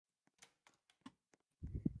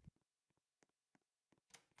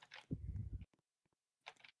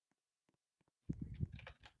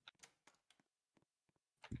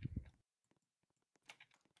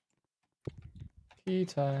Key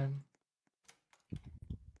time.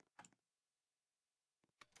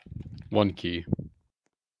 One key.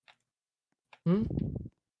 Hmm?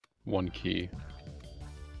 One key.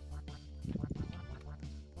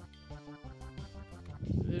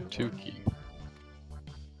 Two key.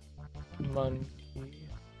 Monkey.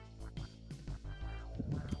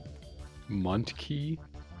 Munt key?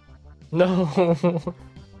 No.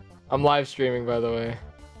 I'm live streaming, by the way.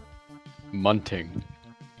 Munting.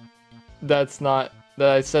 That's not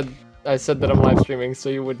that I said that I'm live streaming, so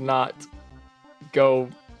you would not go.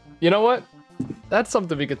 You know what? That's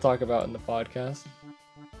something we could talk about in the podcast.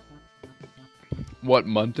 What,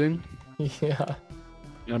 munting? Yeah.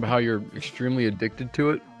 And about how you're extremely addicted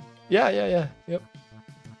to it? Yeah. Yep.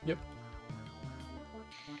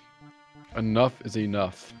 Enough is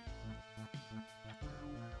enough.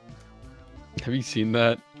 Have you seen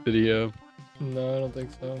that video? No, I don't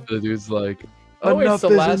think so. The dude's like, Oh, enough it's the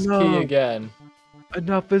is last enough. key again.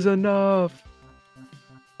 Enough is enough.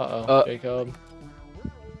 Uh-oh, Jacob.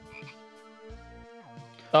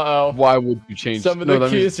 Uh-oh. Why would you change? Some of the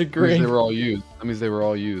keys are That means green. they were all used. That means they were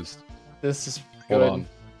all used. This is Hold good. on.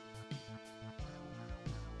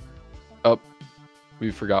 Oh,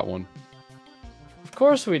 we forgot one. Of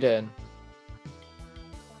course we did.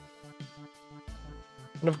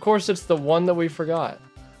 And of course it's the one that we forgot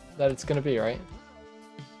that it's gonna be, right?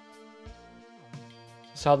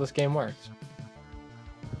 That's how this game works.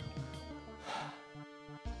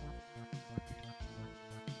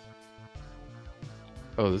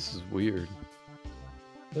 Oh, this is weird.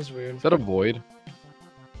 This is weird. Is that a void?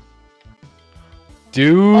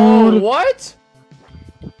 Dude! Oh, what?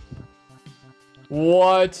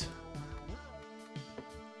 What?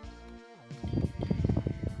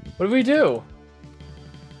 What do we do?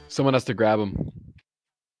 Someone has to grab him.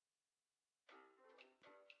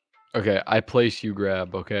 Okay, I place, you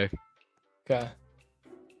grab, okay? Okay.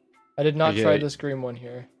 I did not Okay. try this green one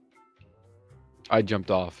here. I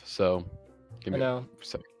jumped off, so give I me know. a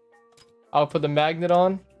second. I'll put the magnet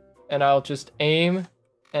on, and I'll just aim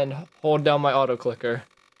and hold down my auto clicker.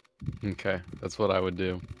 Okay, that's what I would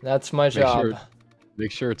do. That's my job.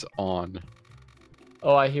 Make sure it's on.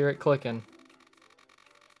 Oh, I hear it clicking.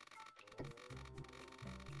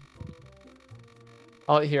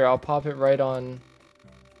 I'll pop it right on.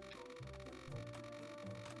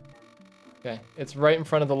 Okay, it's right in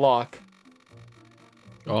front of the lock.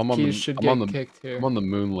 Oh, I'm on Keys the, should I'm get on the, kicked here. I'm on the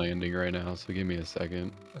moon landing right now, so give me a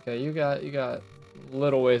second. Okay, you got a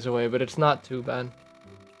little ways away, but it's not too bad.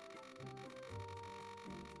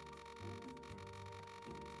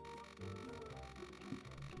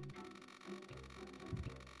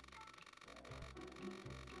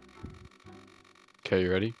 Okay,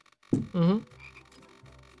 you ready? Mm-hmm.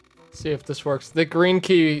 See if this works. The green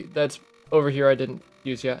key that's over here I didn't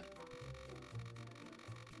use yet.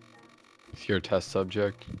 Is your test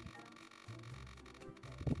subject?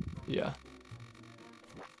 Yeah.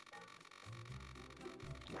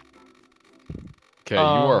 Okay, you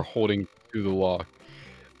are holding to the lock.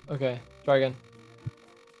 Okay, try again.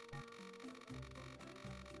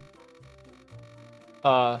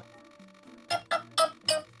 Oh,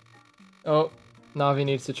 Navi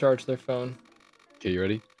needs to charge their phone. Okay, you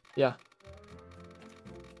ready? Yeah.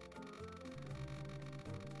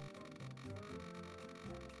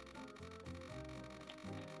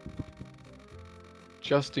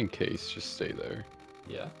 Just in case, just stay there.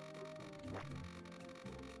 Yeah.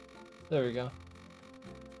 There we go.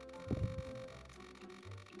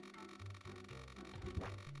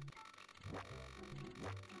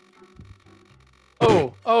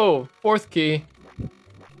 Oh, fourth key.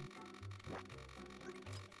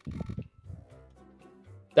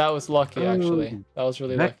 That was lucky, actually. That was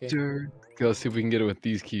really lucky. Vector. Okay, let's see if we can get it with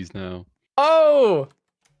these keys now. Oh!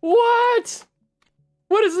 What?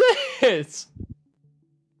 What is this?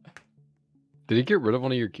 Did it get rid of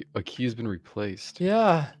one of your keys? A key has been replaced.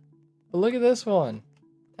 Yeah. But look at this one.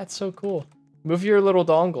 That's so cool. Move your little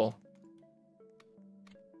dongle.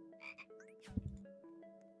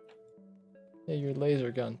 Yeah, your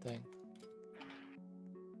laser gun thing.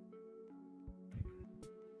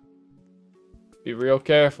 Be real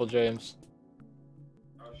careful, James.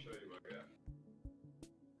 I'll show you what I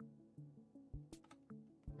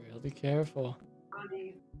got. Really careful.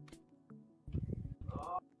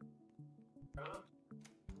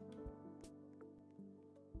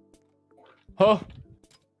 Oh,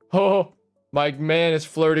 oh, my man is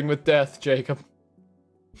flirting with death, Jacob.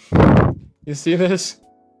 You see this?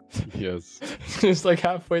 Yes. He's like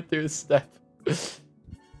halfway through the step. Guess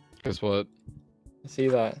what? I see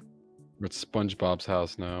that. We're at SpongeBob's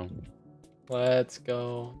house now. Let's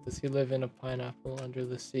go. Does he live in a pineapple under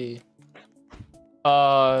the sea?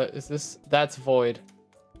 Is this? That's void.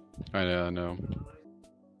 I know.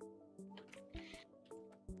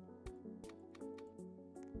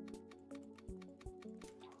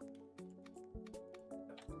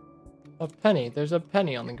 A penny. There's a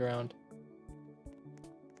penny on the ground.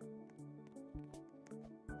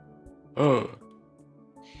 Oh.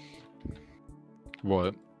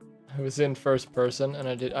 What? I was in first person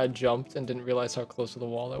and I jumped and didn't realize how close to the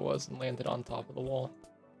wall I was and landed on top of the wall.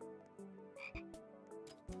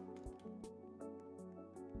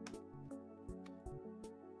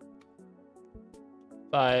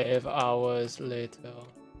 Five hours later.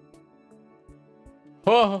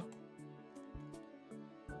 Oh!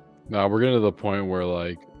 Nah, we're getting to the point where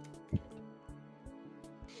like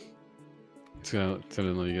it's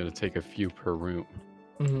gonna take a few per room.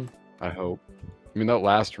 Mm-hmm. I hope. I mean, that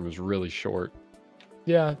last room was really short.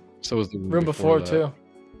 Yeah. So was the room before too.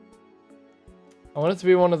 I want it to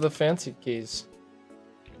be one of the fancy keys.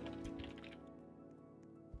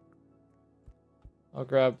 I'll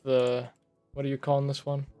grab the... What are you calling this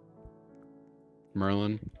one?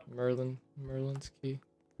 Merlin. Merlin's key.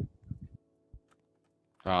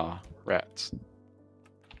 Ah, rats.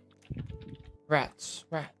 Rats.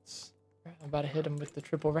 I'm about to hit him with the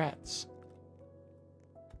triple rats.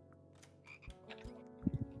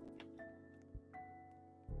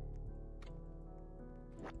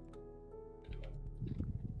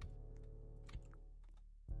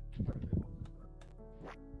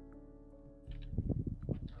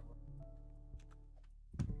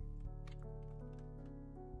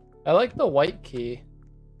 I like the white key.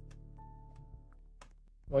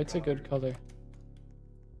 White's a good color.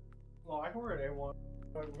 Well, I can wear an A1.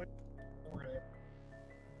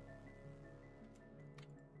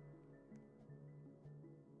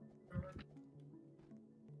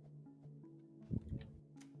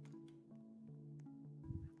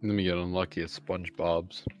 Let me get unlucky at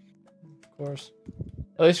SpongeBob's. Of course.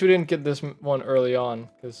 At least we didn't get this one early on,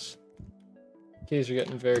 because keys are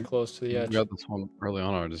getting very close to the edge. We got this one early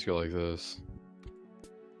on. I just go like this.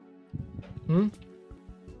 Hmm?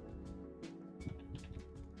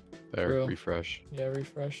 There, True. refresh. Yeah,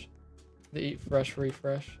 refresh. The eat fresh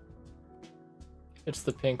refresh. It's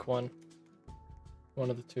the pink one. One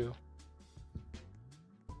of the two.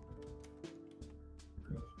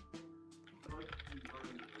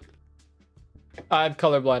 I'm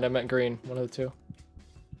colorblind. I meant green. One of the two.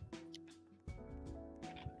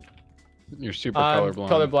 You're super I'm colorblind.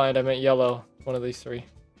 colorblind. I meant yellow. One of these three.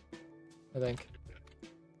 I think.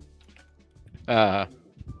 Ah.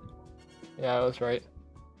 Yeah, I was right.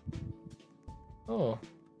 Oh,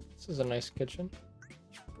 this is a nice kitchen.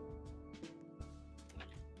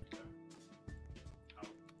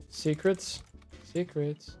 Secrets?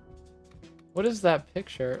 Secrets. What is that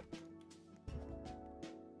picture?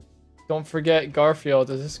 Don't forget Garfield.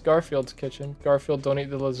 Is this Garfield's kitchen? Garfield, don't eat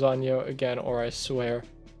the lasagna again, or I swear.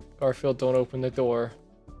 Garfield, don't open the door.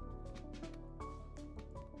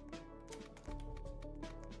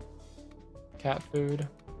 Cat food.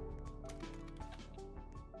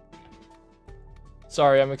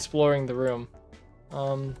 Sorry, I'm exploring the room.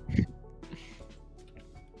 You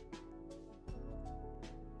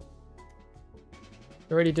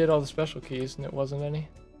already did all the special keys and it wasn't any.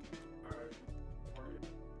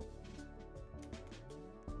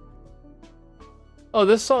 Oh,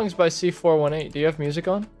 this song's by C418. Do you have music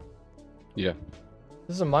on? Yeah.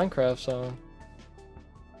 This is a Minecraft song.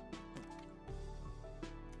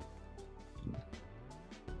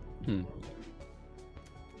 Hmm.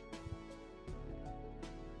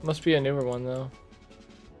 Must be a newer one though.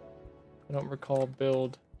 I don't recall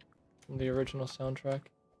build from the original soundtrack.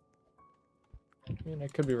 I mean, I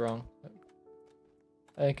could be wrong.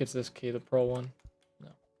 I think it's this key, the Pro one. No.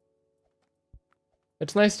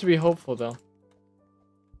 It's nice to be hopeful though.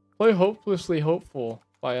 Play Hopelessly Hopeful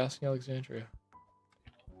by Asking Alexandria.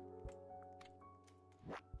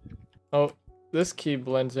 Oh, this key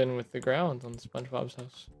blends in with the ground on SpongeBob's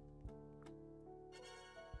house.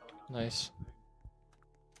 Nice.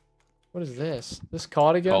 What is this? This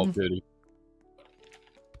COD again? Call of Duty.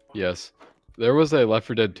 Yes. There was a Left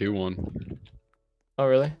 4 Dead 2 one. Oh,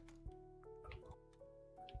 really?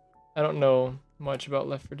 I don't know much about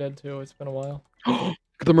Left 4 Dead 2. It's been a while. Look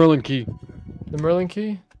at the Merlin key. The Merlin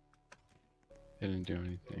key? It didn't do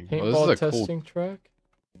anything. Paintball Oh, this is a testing track?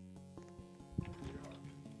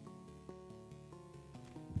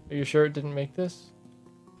 Are you sure it didn't make this?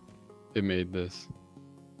 It made this.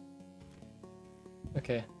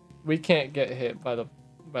 Okay. We can't get hit by the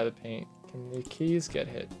paint. Can the keys get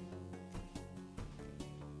hit?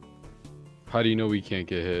 How do you know we can't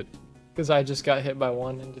get hit? Because I just got hit by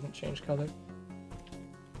one and didn't change color.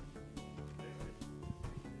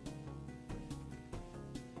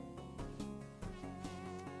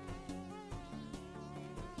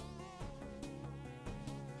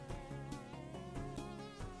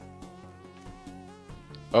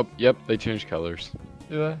 Oh, yep, they changed colors.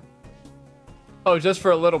 Do they? Oh, just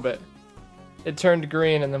for a little bit. It turned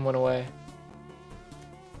green and then went away.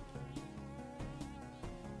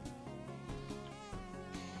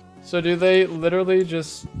 So do they literally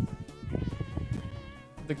just...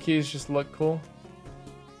 The keys just look cool?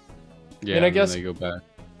 Yeah, I and guess then they go back.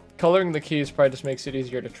 coloring the keys probably just makes it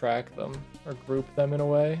easier to track them or group them in a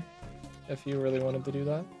way, if you really wanted to do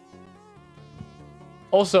that.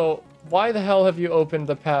 Also, why the hell have you opened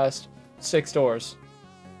the past 6 doors?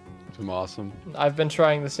 I'm awesome. I've been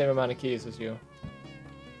trying the same amount of keys as you.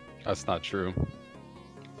 That's not true.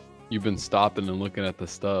 You've been stopping and looking at the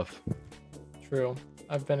stuff. True.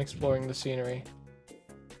 I've been exploring the scenery.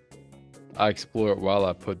 I explore it while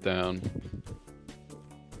I put down.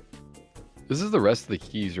 This is the rest of the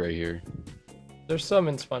keys right here. There's some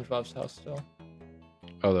in SpongeBob's house still.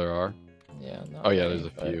 Oh, there are? Yeah. Not Oh, yeah, many, there's a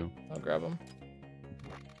but few. I'll grab them.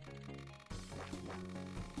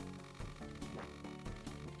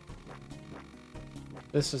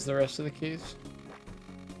 This is the rest of the keys.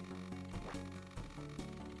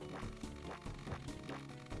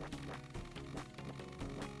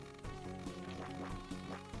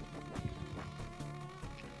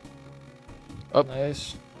 Oh.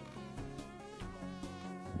 Nice.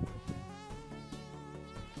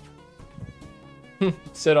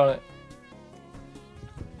 Sit on it.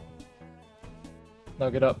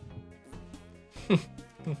 Now get up.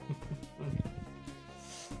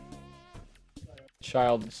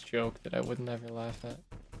 Childish joke that I would never laugh at.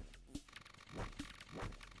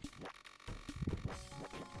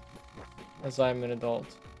 As I'm an adult.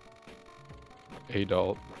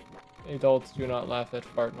 Adult. Adults do not laugh at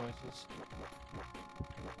fart noises.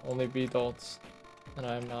 Only be adults. And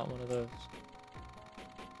I am not one of those.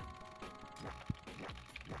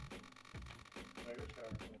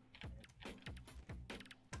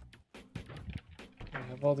 I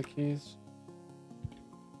have all the keys.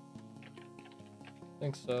 I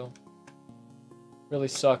think so. Really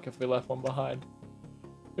suck if we left one behind.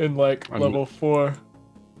 In like level 4.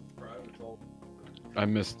 I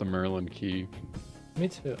missed the Merlin key. Me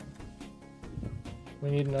too. We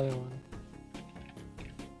need another one.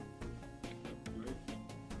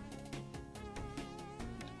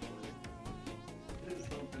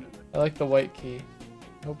 I like the white key.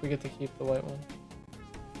 I hope we get to keep the white one.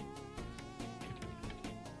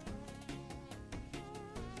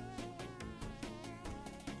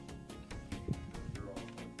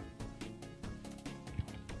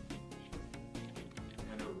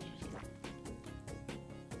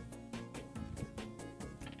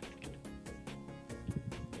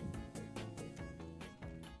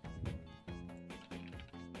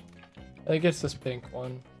 I think it's this pink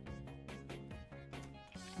one.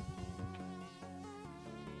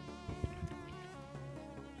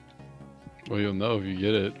 Well, you'll know if you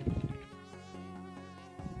get it.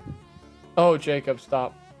 Oh, Jacob,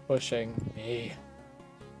 stop pushing me.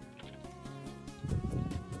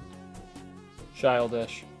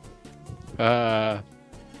 Childish. Ah.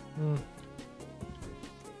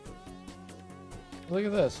 Look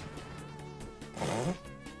at this.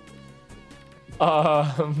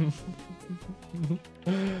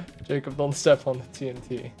 Jacob, don't step on the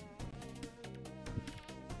TNT.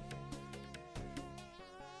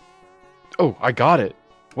 Oh, I got it.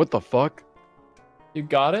 What the fuck? You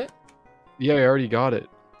got it? Yeah, I already got it.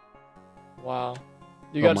 Wow.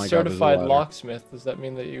 You Oh got my God, there's a certified ladder. locksmith. Does that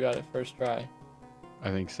mean that you got it first try? I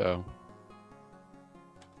think so.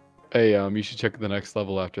 Hey, you should check the next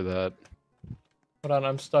level after that. Hold on,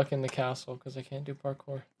 I'm stuck in the castle because I can't do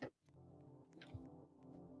parkour.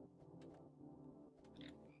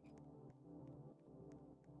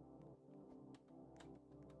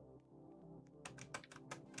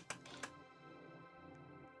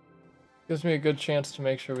 Gives me a good chance to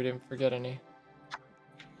make sure we didn't forget any.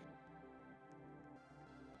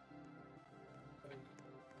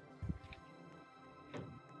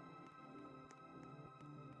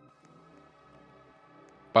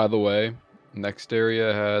 By the way, next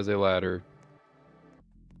area has a ladder.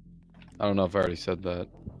 I don't know if I already said that.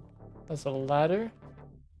 That's a ladder?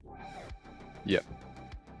 Yep.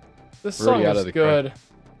 This We're already song out is of the good.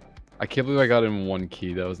 I can't believe I got in one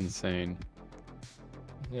key. That was insane.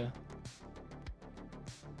 Yeah.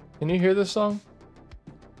 Can you hear this song?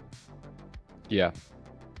 Yeah.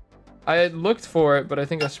 I had looked for it, but I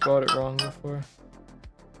think I spelled it wrong before.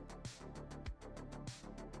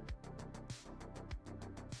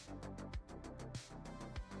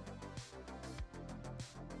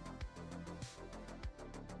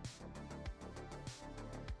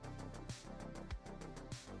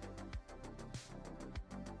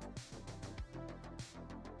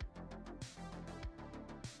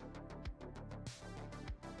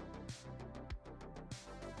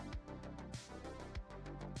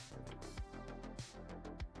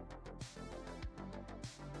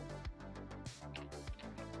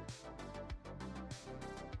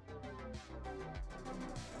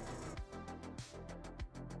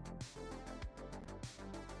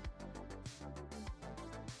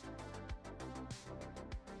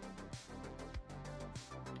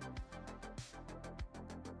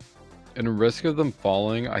 In risk of them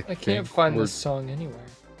falling, I can't think find we're this song anywhere.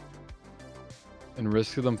 in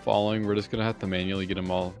risk of them falling. We're just gonna have to manually get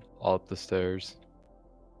them all up the stairs.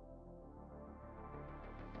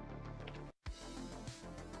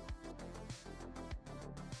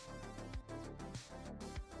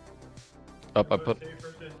 Up, I put.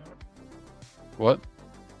 What?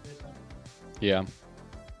 Yeah.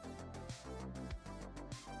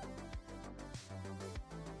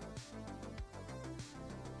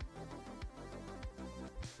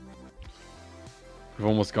 We've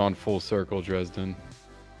almost gone full circle, Dresden.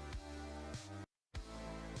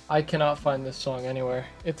 I cannot find this song anywhere.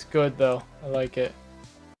 It's good though. I like it.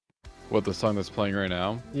 What, the song that's playing right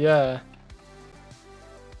now? Yeah.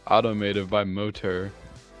 Automated by Motor.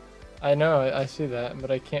 I know, I see that, but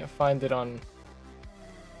I can't find it on...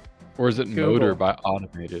 Or is it Google. Motor by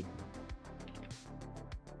Automated?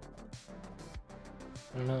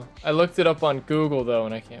 I don't know. I looked it up on Google though,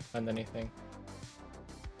 and I can't find anything.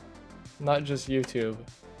 Not just YouTube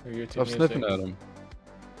or YouTube Stop Music. sniffing at him.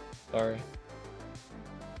 Sorry.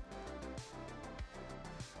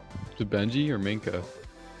 Is it Benji or Minka?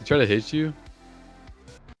 He try to hit you?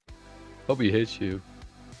 Hope he hits you.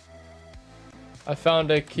 I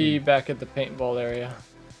found a key back at the paintball area.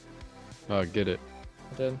 Oh, get it.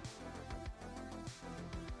 I did.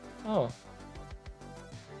 Oh.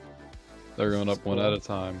 They're going That's up one cool. at a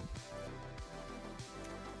time.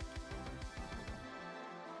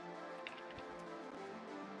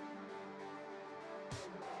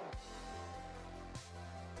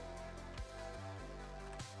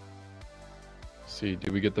 See,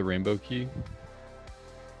 did we get the rainbow key?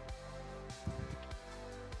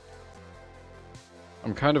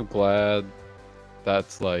 I'm kind of glad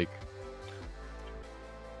that's like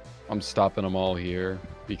I'm stopping them all here,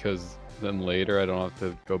 because then later I don't have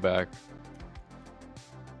to go back.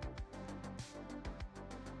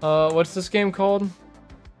 What's this game called?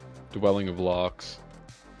 Dwelling of Locks.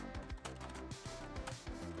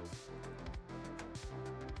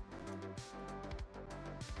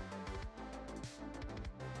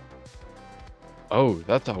 Oh,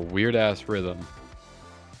 that's a weird ass rhythm.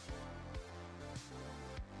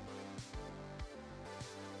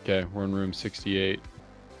 Okay, we're in room 68.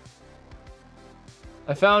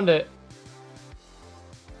 I found it.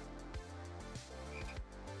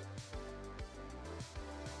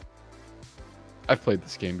 I've played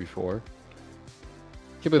this game before.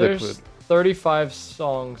 Can't believe they There's put 35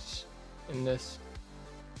 songs in this.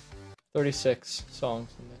 36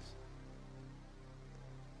 songs in this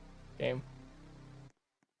game.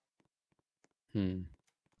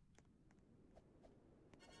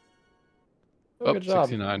 Oh, good job.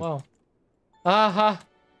 69. Wow. Aha!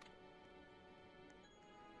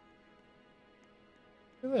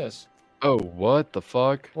 Look at this. Oh, what the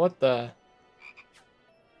fuck? What the?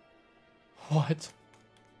 What?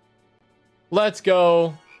 Let's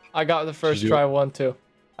go. I got the first Did you- try one too.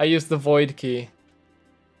 I used the void key.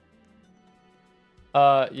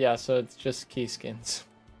 Yeah, so it's just key skins.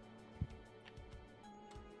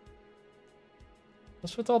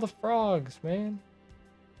 What's with all the frogs, man?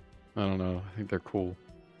 I don't know. I think they're cool.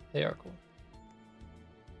 They are cool.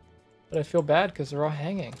 But I feel bad because they're all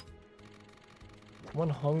hanging. Someone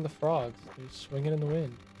hung the frogs. They're swinging in the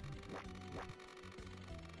wind.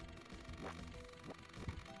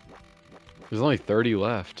 There's only 30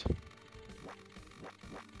 left.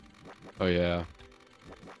 Oh, yeah.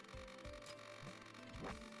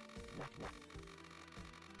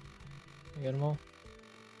 You get them all?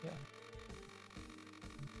 Yeah.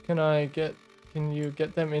 Can you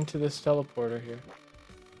get them into this teleporter here?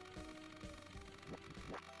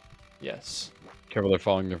 Yes. Careful, they're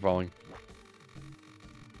falling, they're falling.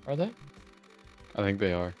 Are they? I think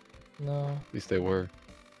they are. No. At least they were.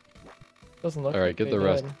 Doesn't look All right, like get they the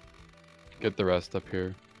rest. did. Get the rest up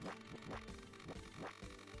here.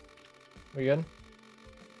 We good?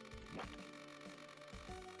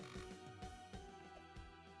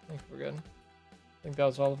 I think we're good. I think that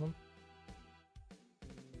was all of them.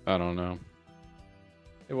 I don't know.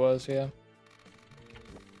 It was, yeah.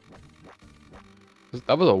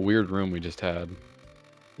 That was a weird room we just had.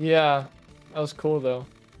 Yeah, that was cool though.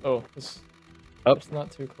 Oh, it's not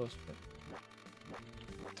too close.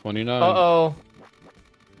 29. Uh-oh.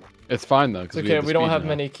 It's fine though. It's okay, we don't have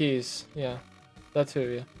many keys. Yeah, that too,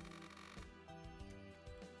 yeah.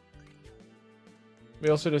 We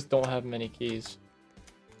also just don't have many keys.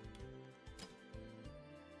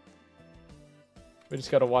 We just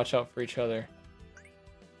gotta watch out for each other.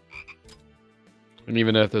 And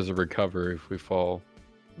even if there's a recovery if we fall.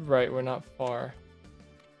 Right, we're not far.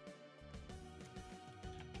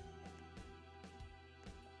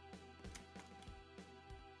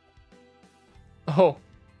 Oh,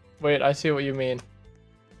 wait, I see what you mean.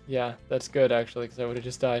 Yeah, that's good actually, because I would have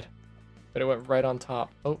just died. But it went right on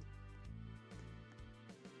top. Oh.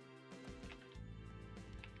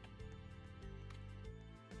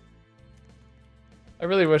 I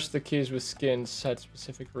really wish the keys with skins had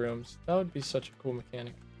specific rooms. That would be such a cool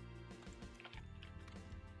mechanic.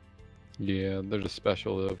 Yeah, they're just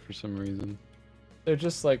special though for some reason. They're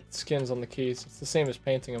just like skins on the keys. It's the same as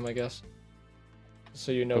painting them, I guess.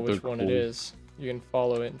 So you know But they're which one it cool. is. You can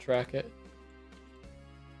follow it and track it.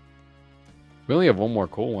 We only have one more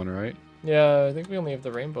cool one, right? Yeah, I think we only have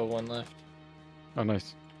the rainbow one left. Oh,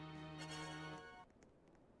 nice.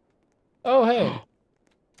 Oh, hey.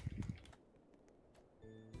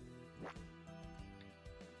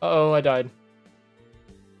 Uh-oh, I died.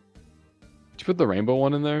 Did you put the rainbow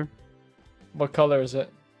one in there? What color is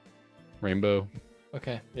it? Rainbow.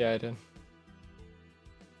 Okay, yeah, I did.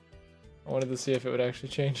 I wanted to see if it would actually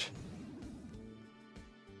change.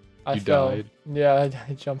 I You fell. died? Yeah,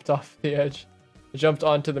 I jumped off the edge. I jumped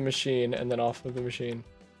onto the machine and then off of the machine.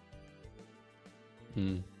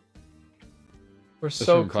 Hmm. We're This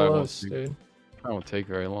so room probably won't close, take- dude. That won't take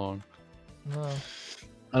very long. No.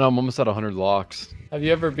 I know, I'm almost at 100 locks. Have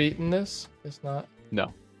you ever beaten this? It's not.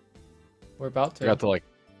 No. We're about to. I got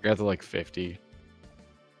to like 50.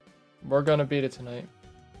 We're gonna beat it tonight.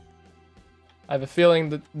 I have a feeling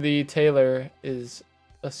that the tailor is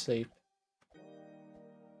asleep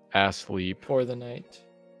Asleep. for the night.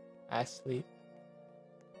 Asleep.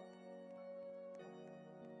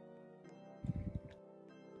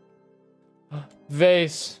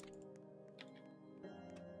 Vase.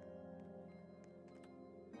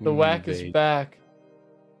 The whack is Vase. back.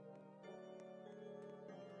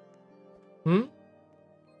 Hmm?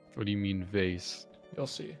 What do you mean vase? You'll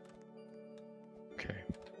see. Okay.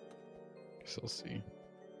 Guess I'll see.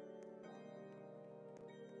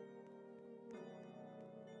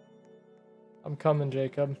 I'm coming,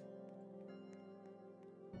 Jacob.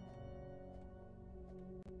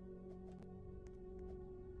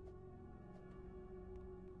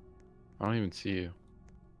 I don't even see you.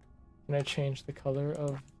 Can I change the color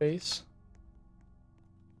of vase?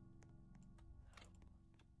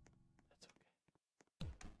 That's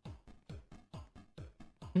okay.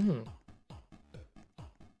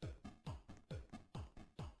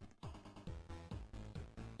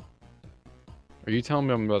 Are you telling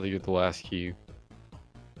me I'm about to get the last key?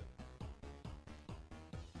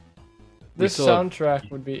 This still have- soundtrack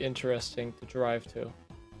would be interesting to drive to.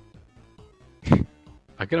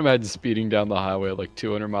 I can imagine speeding down the highway at like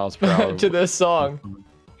 200 miles per hour. To this song.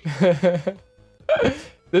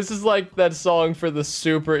 This is like that song for the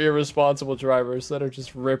super irresponsible drivers that are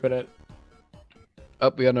just ripping it.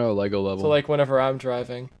 Up, we got another Lego level. So like whenever I'm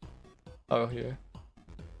driving. Oh, here.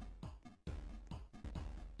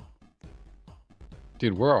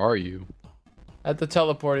 Dude, where are you? At the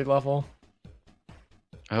teleporty level.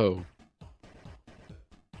 Oh,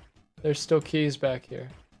 There's still keys back here.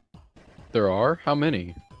 there are? How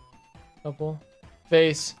many? Couple.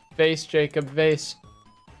 Vase. Vase, Jacob. Vase.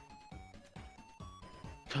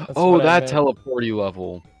 That's Oh, what I that meant. teleporty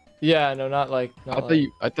level. Yeah, no, not like. Not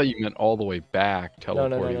I thought you meant all the way back no, teleporty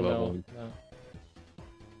no, no, level. no, no.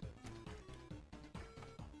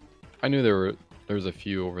 I knew there was a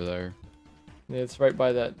few over there. Yeah, it's right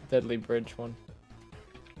by that deadly bridge one.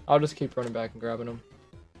 I'll just keep running back and grabbing them.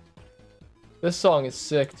 This song is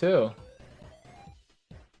sick too.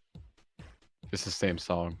 It's the same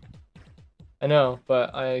song. I know,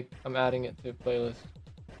 but I'm adding it to playlist.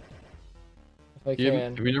 If I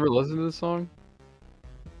can. Have you never listened to this song?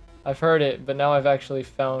 I've heard it, but now I've actually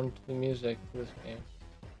found the music to this game.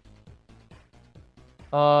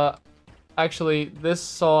 Actually, this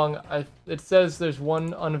song, it says there's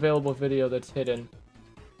one unavailable video that's hidden.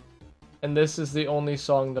 And this is the only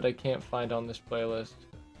song that I can't find on this playlist.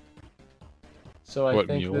 So I What,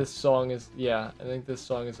 think Mule? this song is, yeah, I think this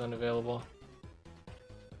song is unavailable.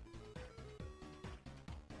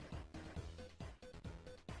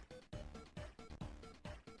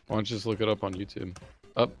 Why don't you just look it up on YouTube?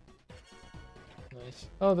 Up. Nice.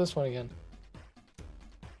 Oh, this one again.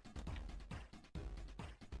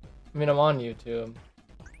 I mean, I'm on YouTube.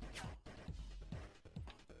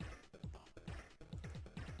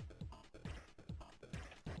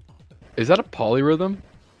 Is that a polyrhythm?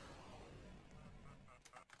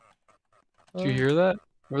 Did you hear that?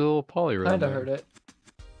 Or a little polyrhythm? Kinda there? heard it.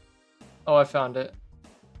 Oh, I found it.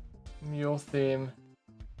 Mule theme.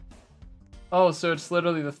 Oh, so it's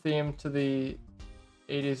literally the theme to the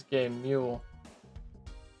 80s game Mule.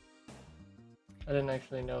 I didn't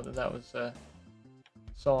actually know that that was a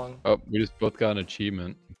song. Oh, we just both got an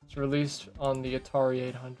achievement. It's released on the Atari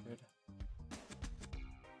 800.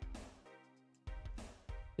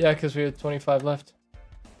 Yeah, because we had 25 left.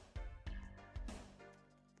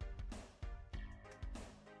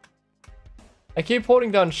 I keep holding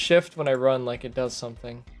down shift when I run like it does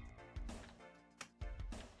something.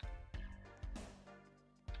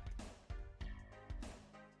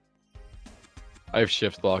 I have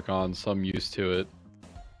shift lock on, so I'm used to it.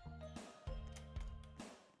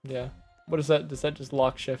 Yeah. What is that? Does that just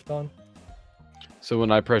lock shift on? So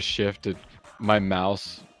when I press shift, my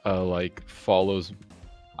mouse like follows.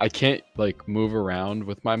 I can't like move around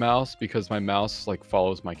with my mouse because my mouse like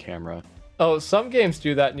follows my camera. Oh, some games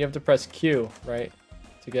do that and you have to press Q, right?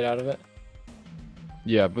 To get out of it.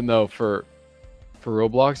 Yeah, but no, for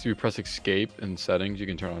Roblox, if you press escape in settings, you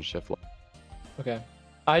can turn on shift lock. Okay.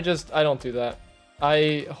 I don't do that.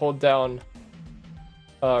 I hold down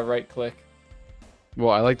right click. Well,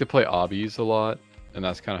 I like to play obbies a lot, and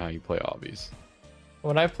that's kind of how you play obbies.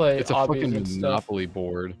 When I play It's a obbies fucking and stuff, Monopoly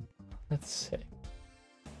board. let's see.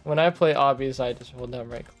 When I play obbies, I just hold down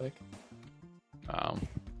right click.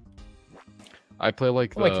 I play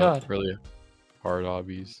like Oh my God. really hard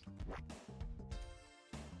obbies.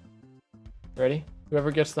 Ready? Whoever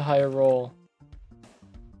gets the higher roll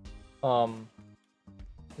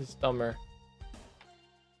is dumber.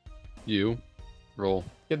 You roll.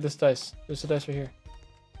 Get this dice. There's a dice right here.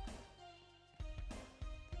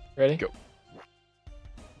 Ready? Go.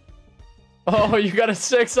 Oh, you got a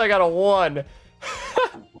 6, I got a 1.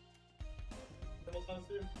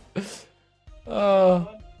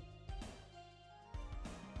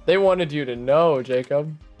 They wanted you to know,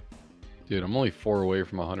 Jacob. Dude, I'm only 4 away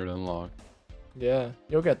from 100 unlock. Yeah,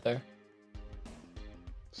 you'll get there.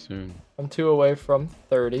 Soon. I'm 2 away from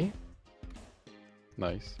 30.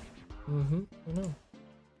 Nice. I know.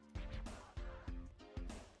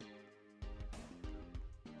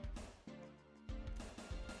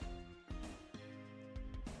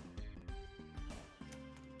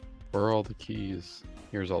 Where are all the keys?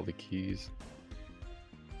 Here's all the keys.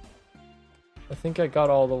 I think I got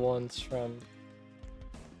all the ones from...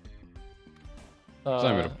 There's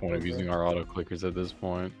not even a point of over. using our auto clickers at this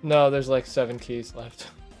point. No, there's like 7 keys left.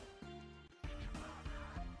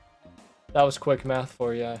 That was quick math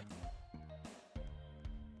for you.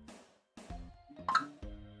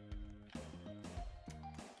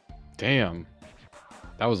 Damn.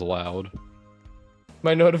 That was loud.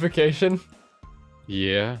 My notification?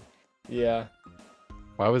 Yeah. Yeah.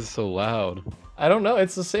 Why was it so loud? I don't know.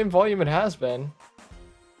 It's the same volume it has been.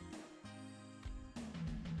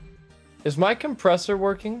 Is my compressor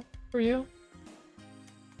working for you?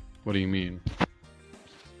 What do you mean?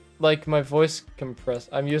 Like my voice compress.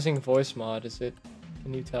 I'm using voice mod. Is it?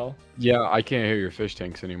 Can you tell? Yeah, I can't hear your fish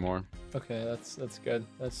tanks anymore. Okay, that's good.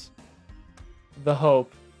 That's the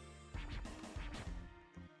hope.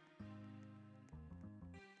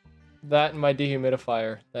 That and my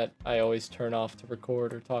dehumidifier that I always turn off to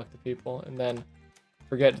record or talk to people, and then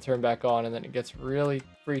forget to turn back on, and then it gets really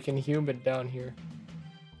freaking humid down here.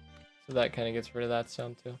 So that kind of gets rid of that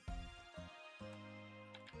sound too.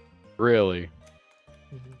 Really?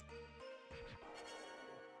 Mm-hmm.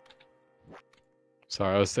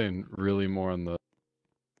 Sorry, I was saying really more on the...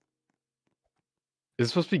 Is it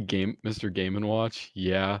supposed to be Mr. Game & Watch?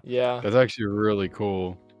 Yeah. Yeah. That's actually really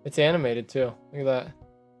cool. It's animated too. Look at that.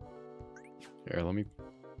 Here, let me...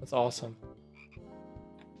 That's awesome.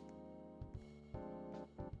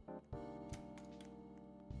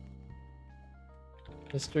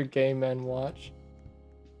 Mr. Game Man Watch.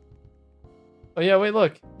 Oh yeah, wait,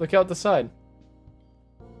 look. Look out the side.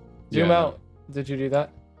 Zoom Yeah, out. Did you do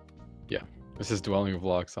that? Yeah. This is Dwelling of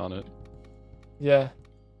Locks on it. Yeah.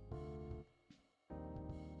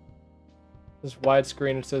 This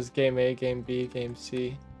widescreen, it says Game A, Game B, Game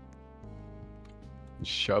C.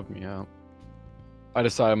 Shove me out. I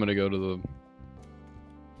decide I'm gonna go to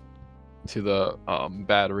the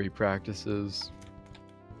battery practices.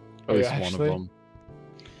 At Are you least one actually? of them.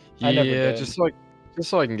 I never Yeah, did. just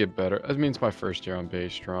so I can get better. I mean, it's my first year on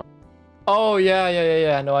bass drum. Oh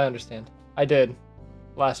yeah. No, I understand. I did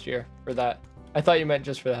last year for that. I thought you meant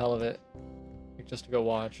just for the hell of it, like just to go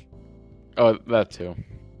watch. Oh, that too.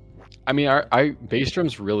 I mean, I bass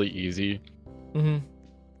drum's really easy. Mhm.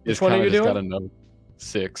 It's Which one are kinda you just doing? gotta know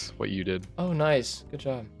 6, what you did. Oh, nice. Good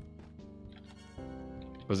job.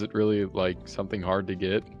 Was it really like something hard to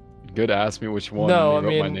get? Good ask me which one. No, and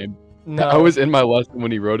he I wrote my mean, name. No. I was in my lesson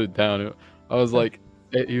when he wrote it down. I was like,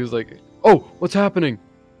 he was like, "Oh, what's happening?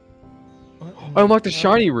 What I unlocked the in the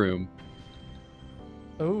shiny room."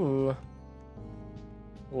 hell? Ooh.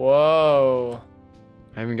 Whoa.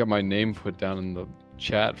 I haven't got my name put down in the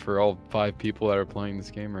chat for all 5 people that are playing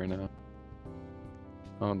this game right now.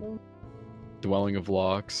 Dwelling of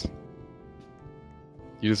Locks.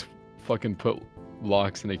 You just fucking put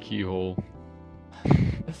locks in a keyhole.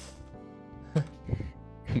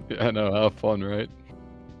 I know, how fun, right?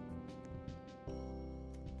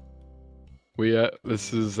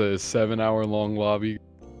 This is a 7-hour long lobby.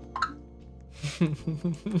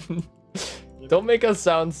 Don't make us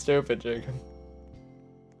sound stupid, Jacob.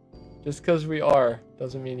 Just because we are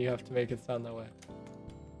doesn't mean you have to make it sound that way.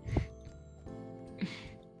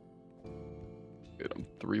 Dude, I'm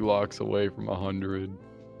 3 locks away from 100.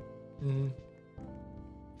 Mm-hmm.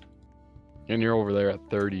 And you're over there at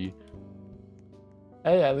 30.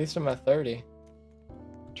 Hey, at least I'm at 30.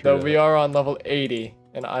 True Though that. we are on level 80,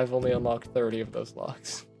 and I've only unlocked 30 of those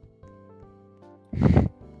locks.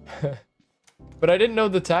 But I didn't know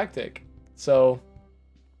the tactic, so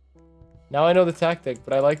now I know the tactic,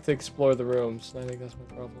 but I like to explore the rooms, and I think that's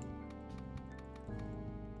my problem.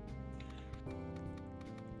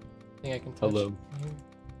 I think I can touch. Hello.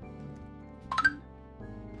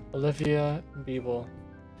 Olivia Beeble.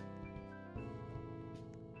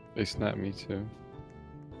 They snapped me too.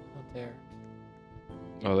 Not there.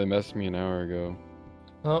 Oh, they messaged me an hour ago.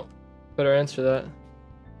 Oh, better answer that.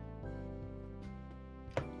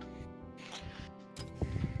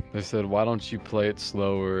 They said, why don't you play it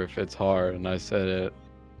slower if it's hard? And I said it.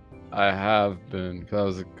 I have been, because I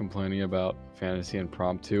was complaining about Fantasy and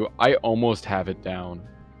Impromptu. I almost have it down.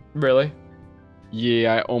 Really?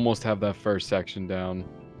 Yeah, I almost have that first section down.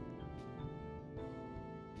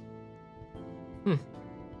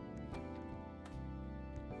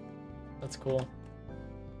 That's cool.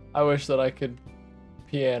 I wish that I could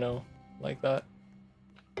piano like that.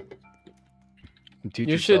 Teach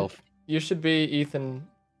You yourself. You should be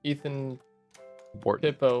Ethan Wharton.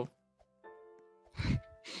 Hippo.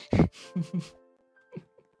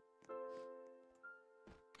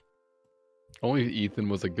 Only Ethan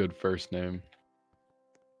was a good first name.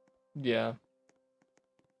 Yeah.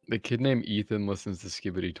 The kid named Ethan listens to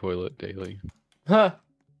Skibbity Toilet daily. Huh.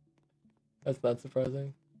 That's not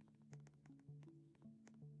surprising.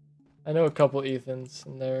 I know a couple Ethans,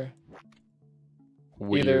 and they're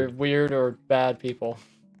either Weird. weird or bad people.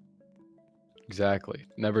 Exactly.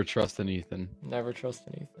 Never trust an Ethan. Never trust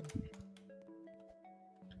an Ethan.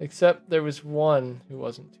 Except there was one who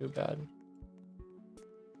wasn't too bad.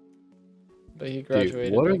 But he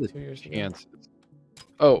graduated Dude, what are like the 2 years ago. chances?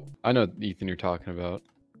 Oh, I know Ethan you're talking about.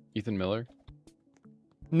 Ethan Miller?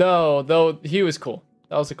 No, though he was cool.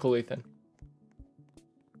 That was a cool Ethan.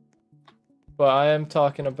 But I am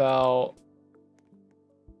talking about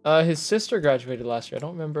his sister graduated last year. I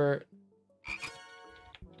don't remember.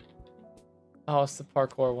 Oh, it's the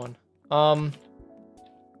parkour one. I don't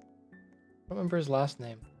remember his last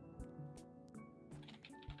name.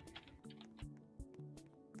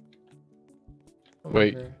 Don't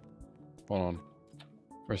Wait. remember. Hold on.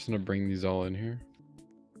 We're just gonna bring these all in here.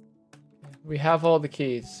 We have all the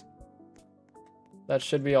keys. That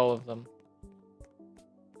should be all of them.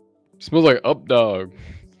 Smells like up dog.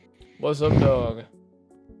 What's up, dog?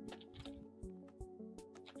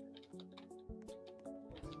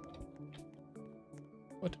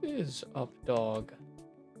 What is up, dog?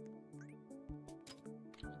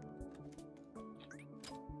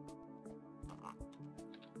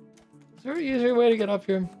 Is there an easier way to get up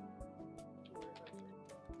here?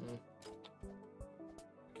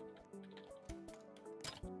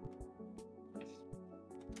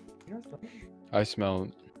 I smell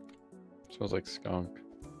it. Smells like skunk.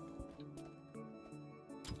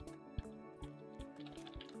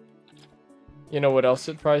 You know what else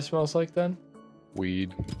it probably smells like then?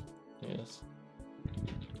 Weed. Yes.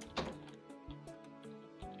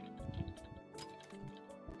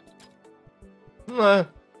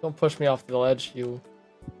 Don't push me off the ledge, you.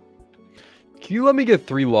 Can you let me get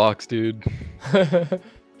 3 locks, dude?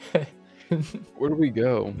 Where do we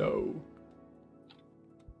go? No.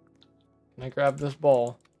 Can I grab this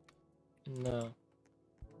ball? No.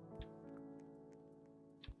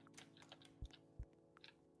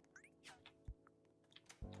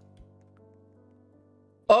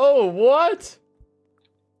 Oh, what?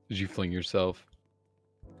 Did you fling yourself?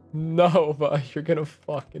 No, but you're gonna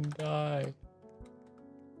fucking die.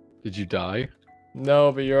 Did you die?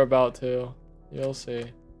 No, but you're about to. You'll see.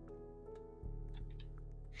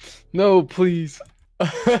 No, please.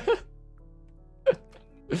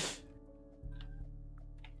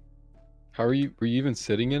 How are you? Were you even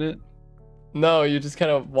sitting in it? No, you just kind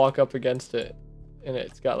of walk up against it, and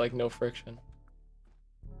it's got like no friction.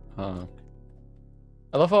 Huh.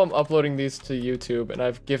 I love how I'm uploading these to YouTube, and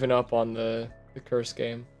I've given up on the curse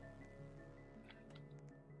game.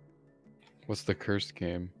 What's the cursed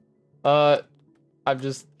game? I've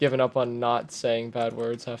just given up on not saying bad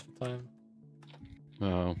words half the time.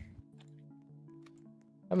 Oh,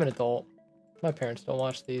 I'm an adult. My parents don't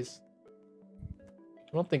watch these.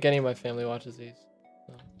 I don't think any of my family watches these.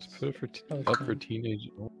 So just put it for probably up for fine. teenage.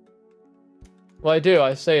 Well, I do.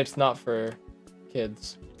 I say it's not for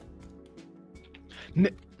kids.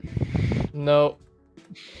 No.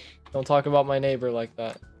 Don't talk about my neighbor like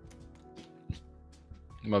that.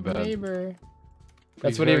 My bad. Neighbor. But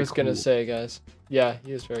That's he's what he very was gonna cool. say, guys. Yeah,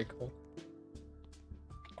 he is very cool.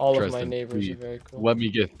 All of my Tristan, neighbors please, are very cool. let me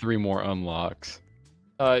get 3 more unlocks.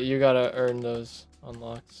 You gotta earn those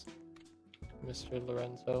unlocks, Mr.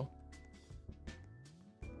 Lorenzo.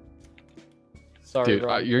 Sorry, Dude,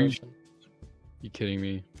 wrong you're person. you kidding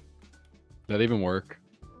me? That even work?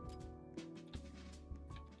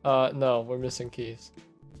 No, we're missing keys.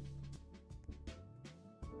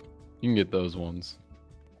 You can get those ones.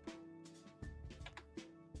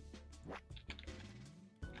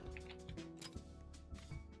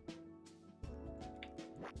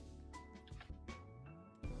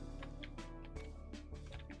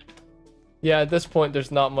 Yeah, at this point,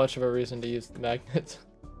 there's not much of a reason to use the magnets.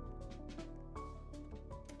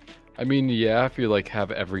 I mean, yeah, if you like have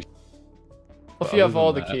every. Well, if But you other have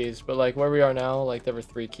all the than that- keys, but like where we are now, like there were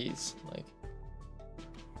 3 keys. Like,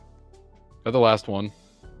 Or the last one.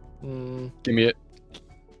 mm, Give me it.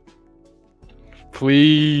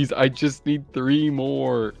 Please, I just need 3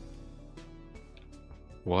 more.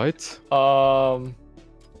 What?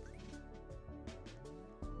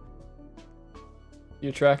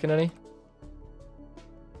 You tracking any?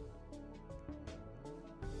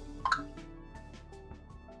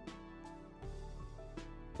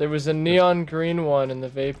 There was a neon green one in the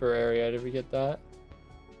vapor area. Did we get that?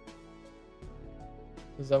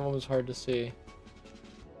 Because that one was hard to see.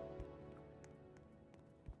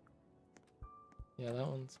 Yeah, that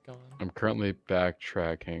one's gone. I'm currently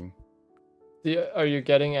backtracking. Are you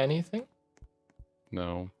getting anything?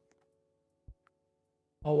 No,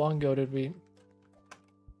 How long ago did we...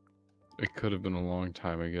 it could have been a long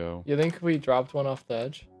time ago. You think we dropped one off the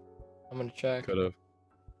edge? I'm gonna check. Could have.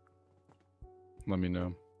 Let me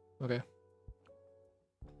know. Okay.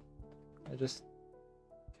 I just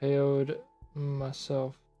KO'd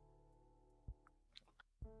myself.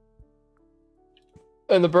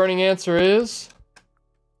 And the burning answer is...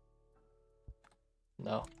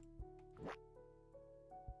 No.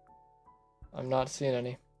 I'm not seeing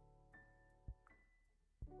any.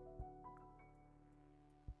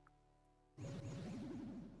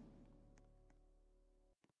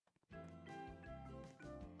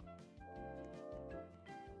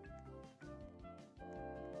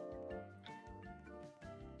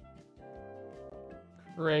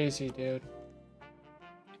 Crazy, dude.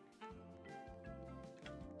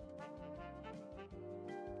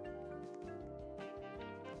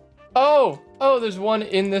 Oh, there's one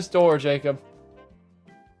in this door, Jacob.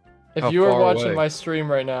 If How you were far watching away? my stream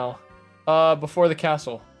right now, before the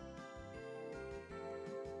castle.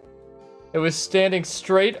 It was standing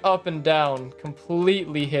straight up and down,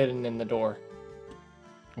 completely hidden in the door.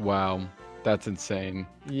 Wow, that's insane.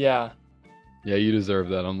 Yeah. Yeah, you deserve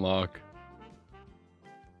that unlock.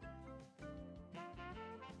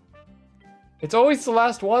 It's always the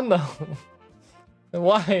last one, though.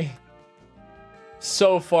 Why?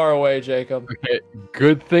 So far away, Jacob. Okay,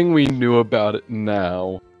 good thing we knew about it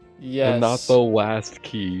now. Yes. And not the last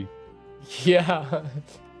key. Yeah.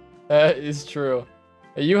 That is true.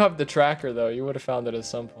 You have the tracker, though. You would have found it at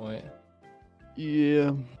some point.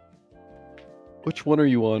 Yeah. Which one are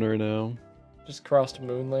you on right now? Just crossed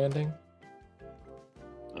moon landing.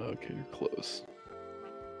 Okay, you're close.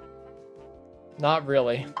 Not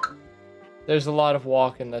really. There's a lot of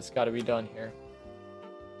walking that's got to be done here.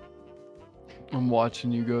 I'm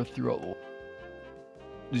watching you go through all.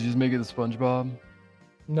 Did you just make it to SpongeBob?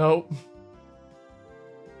 Nope.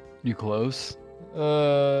 You close?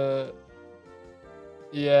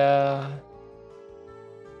 Yeah.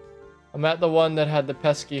 I'm at the one that had the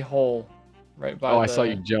pesky hole right by Oh, the I saw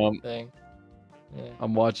you jump. thing. Yeah.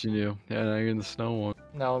 I'm watching you. Yeah, now you're in the snow one.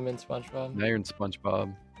 Now I'm in SpongeBob. Now you're in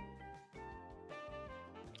SpongeBob.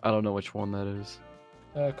 I don't know which one that is.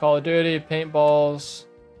 Call of Duty, paintballs.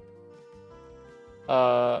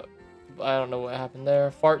 I don't know what happened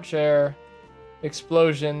there. Fart chair,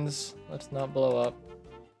 explosions. Let's not blow up.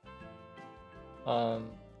 I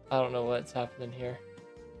don't know what's happening here.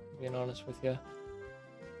 Being honest with you.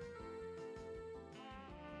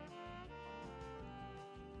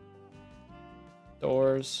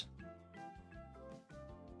 Doors.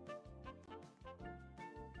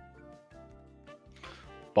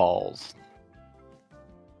 Balls.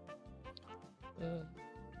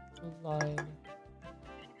 Line.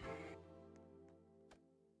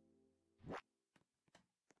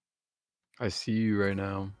 I see you right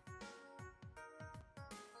now.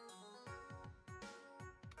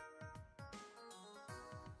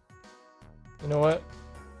 You know what?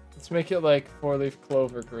 Let's make it like 4-leaf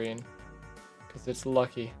clover green. Because it's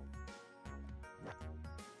lucky.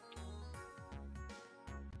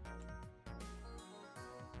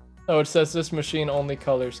 Oh, it says this machine only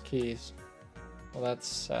colors keys. Well, that's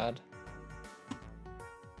sad.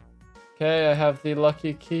 Okay, I have the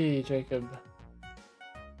lucky key, Jacob.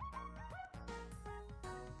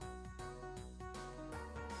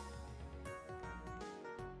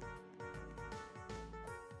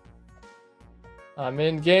 I'm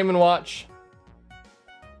in Game and Watch.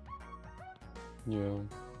 Yeah.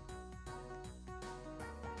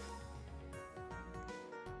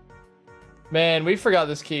 Man, we forgot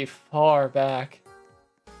this key far back.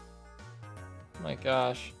 My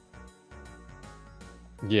gosh.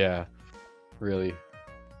 Yeah. Really.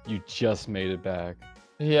 You just made it back.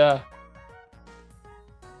 Yeah.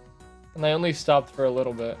 And I only stopped for a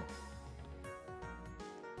little bit.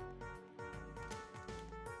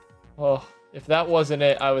 Oh, if that wasn't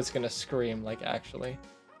it, I was gonna scream, like, actually.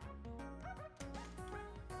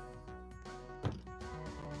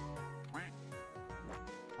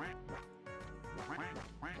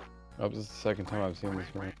 Oh, this is the second time I've seen this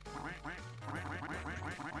one.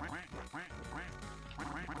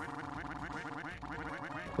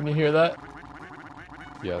 Can you hear that?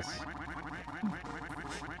 Yes.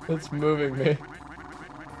 It's moving me.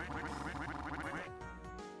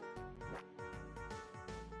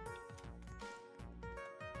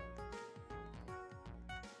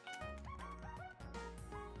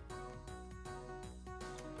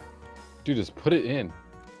 Dude, just put it in.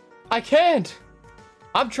 I can't!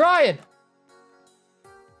 I'm trying!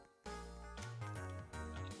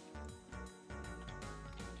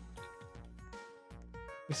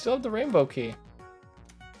 We still have the rainbow key.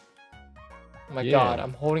 Oh my god,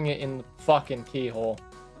 I'm holding it in the fucking keyhole.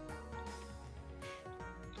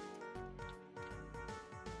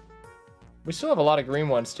 We still have a lot of green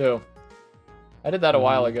ones too. I did that a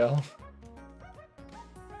while ago.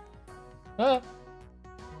 Ah,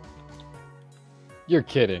 You're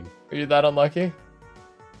kidding. are you that unlucky?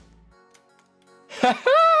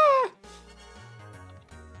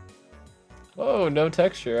 Whoa, no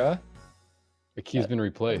texture, huh? The key's been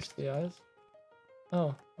replaced. The eyes?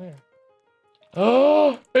 Oh, where?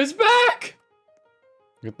 Oh, it's back!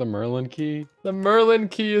 Get the Merlin key. The Merlin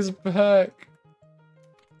key is back.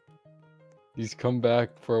 He's come back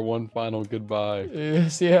for one final goodbye.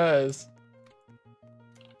 Yes, he has.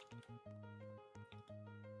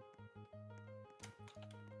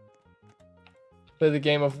 Play the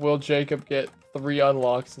game of will Jacob get 3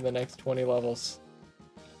 unlocks in the next 20 levels.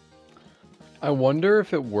 I wonder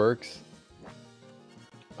if it works.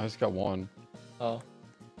 I just got one. Oh.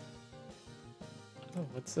 Oh,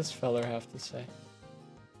 what's this feller have to say?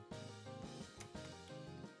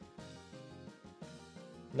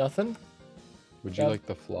 Nothing? Would you like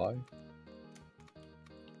the fly?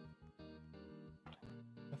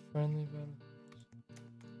 A friendly battle.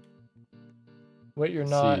 Wait, you're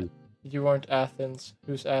not. See. You aren't Athens.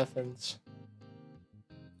 Who's Athens?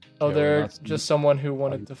 Oh, Yeah, we're they're not- just someone who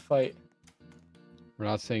wanted to fight. We're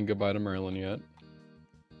not saying goodbye to Merlin yet.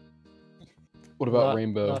 What about Not-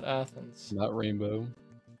 Rainbow? Not Athens. Not Rainbow.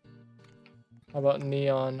 How about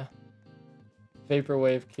Neon?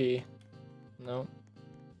 Vaporwave key. No.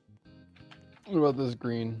 What about this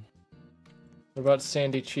green? What about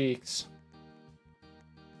Sandy Cheeks?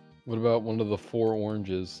 What about one of the 4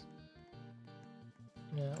 oranges?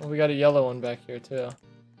 Yeah, well, we got a yellow one back here too.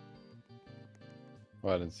 Oh,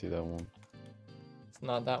 I didn't see that one. It's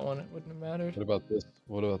not that one, it wouldn't have mattered. What about this?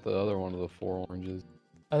 What about the other one of the 4 oranges?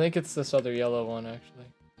 I think it's this other yellow one, actually.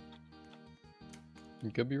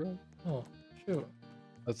 You could be right. Oh, shoot.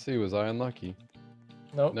 Let's see, was I unlucky?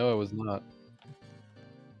 Nope. No, I was not.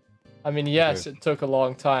 I mean, yes, Okay. it took a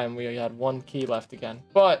long time. We had 1 key left again.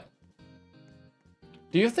 But,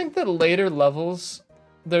 do you think that later levels,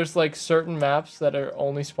 there's like certain maps that are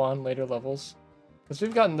only spawn later levels? Because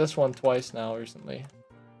we've gotten this one twice now recently.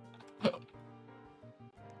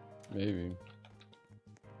 Maybe.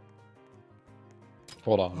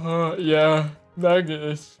 Hold on. Yeah.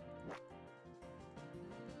 Magnus.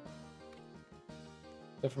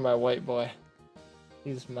 Except for my white boy.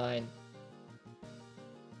 He's mine.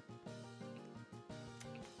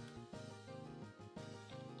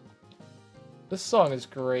 This song is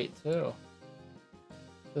great too.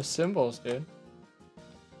 The symbols, dude.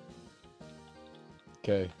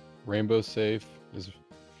 Okay. Rainbow safe.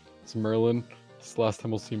 It's Merlin. It's the last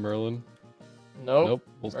time we'll see Merlin. Nope.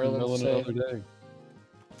 We'll see Merlin's Merlin safe. another day.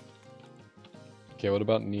 Okay, what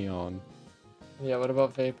about Neon? Yeah, what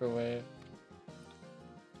about Vaporwave?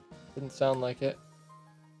 Didn't sound like it.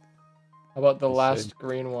 How about the Let's last see.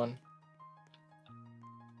 green one?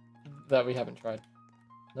 That we haven't tried.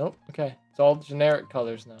 Nope, okay. It's all generic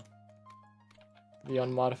colors now. The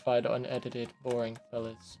unmodified, unedited, boring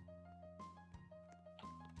fellas.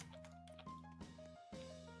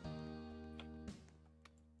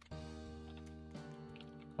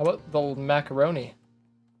 How about the macaroni?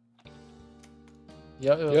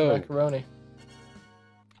 Yep, it was Yo. macaroni.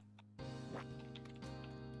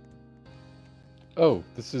 Oh,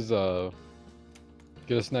 this is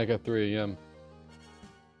get a snack at 3 a.m.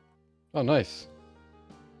 Oh, nice.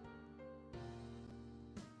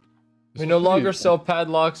 We no longer sell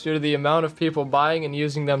padlocks due to the amount of people buying and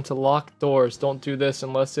using them to lock doors. Don't do this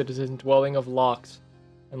unless it is in dwelling of locks.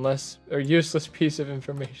 Unless a useless piece of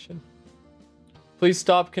information. Please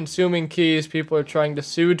stop consuming keys. People are trying to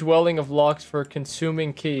sue dwelling of locks for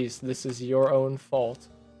consuming keys. This is your own fault.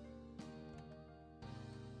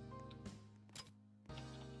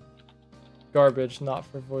 Garbage, not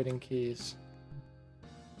for voiding keys.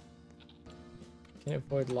 Can it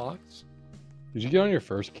void locks? Did you get on your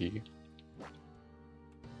first key?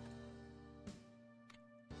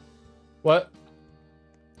 What?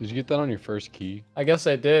 Did you get that on your first key? I guess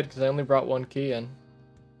I did, because I only brought one key in.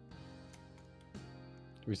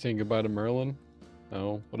 Are we saying goodbye to Merlin?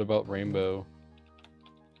 No. What about Rainbow?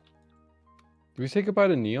 Did we say goodbye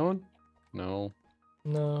to Neon? No.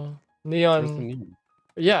 No. Where's the Neon. Neon?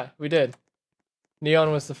 Yeah, we did.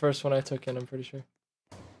 Neon was the first one I took in, I'm pretty sure.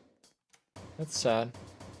 That's sad.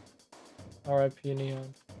 R.I.P.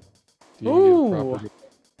 Neon. Do you get Ooh! proper...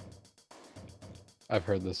 I've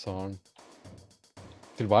heard this song.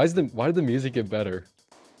 Dude, why did the music get better?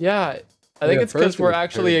 Yeah, I think at it's because first it we're was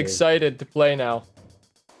actually terrible. excited to play now.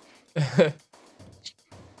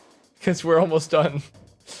 Because we're almost done.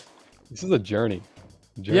 This is a journey.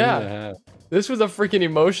 Journey Yeah. and a half. This was a freaking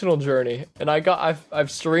emotional journey, and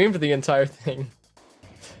I've streamed the entire thing.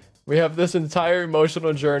 We have this entire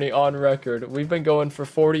emotional journey on record. We've been going for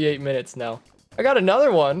 48 minutes now. I got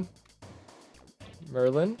another one.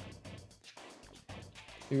 Merlin,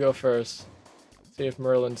 you go first. See if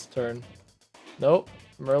Merlin's turn. Nope,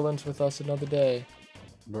 Merlin's with us another day.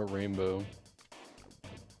 What about Rainbow?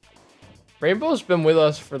 Rainbow's been with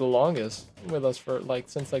us for the longest. Been with us for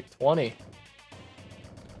since 20.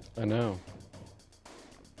 I know.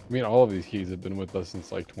 I mean, all of these keys have been with us since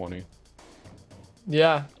 20.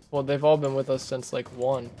 Yeah, well, they've all been with us since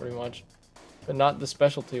 1, pretty much. But not the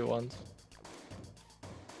specialty ones.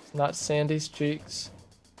 It's not Sandy's cheeks.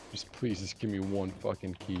 Please, just give me one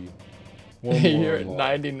fucking key. One You're at more.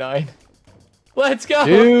 99. Let's go!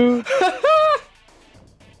 Dude!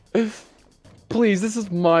 Please, this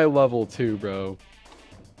is my level too, bro.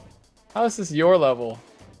 How is this your level?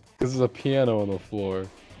 This is a piano on the floor.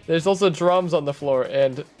 There's also drums on the floor,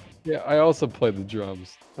 and... Yeah, I also play the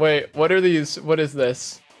drums. Wait, what are these? What is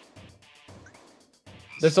this?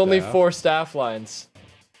 There's only Staff. 4 staff lines.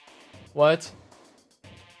 What?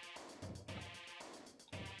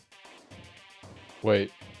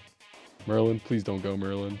 Wait. Merlin, please don't go,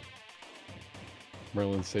 Merlin.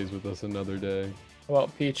 Merlin stays with us another day. How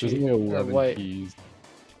about Peachy? There's only Or 11 White? keys.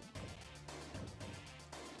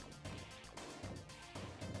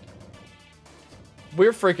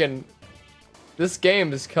 We're freaking... This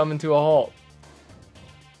game is coming to a halt.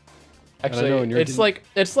 And I Actually, know, and you're it's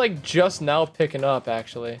like just now picking up,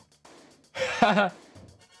 actually. Are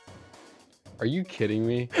you kidding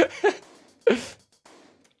me?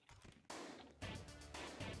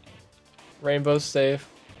 Rainbow's safe.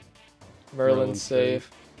 Merlin's Merlin's safe.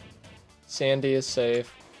 safe. Sandy is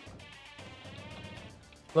safe.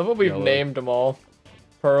 Love what we've Yellow. named them all.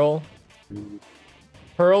 Pearl.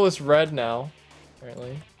 Pearl is red now,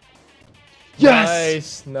 apparently.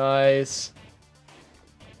 Yes! Nice, nice.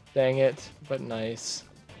 Dang it, but nice.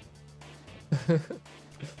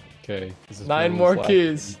 Okay. This is 9 Merlin's more last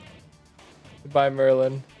keys. key. Goodbye,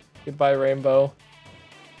 Merlin. Goodbye, Rainbow.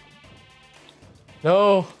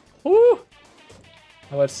 No! Woo!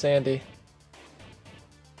 How about Sandy?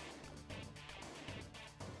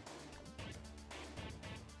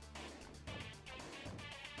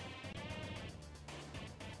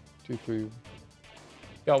 Two, three.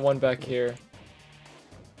 Got one back here.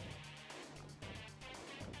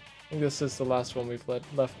 I think this is the last one we've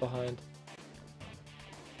left behind.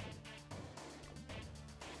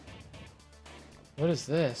 What is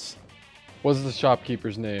this? What's the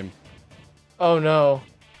shopkeeper's name? Oh no.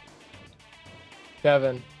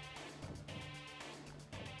 Kevin.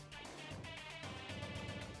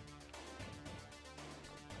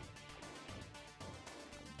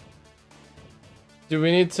 Do we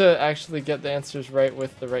need to actually get the answers right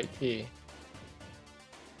with the right key?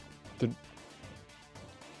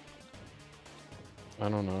 I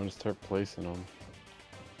don't know. Just start placing them.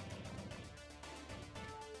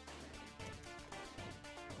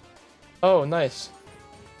 Oh, nice.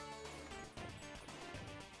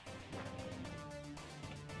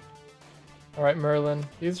 Alright, Merlin.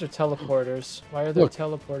 These are teleporters. Why are there Look.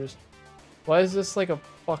 teleporters? Why is this like a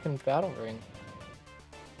fucking battle ring?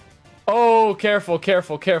 Oh, careful,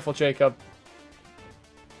 careful, careful, Jacob.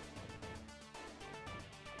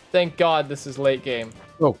 Thank God this is late game.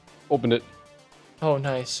 Oh, opened it. Oh,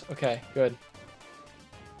 nice. Okay, good.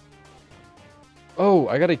 Oh,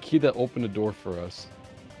 I got a key that opened a door for us.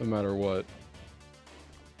 No matter what.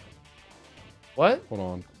 What? Hold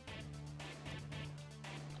on. Do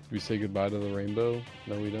we say goodbye to the rainbow?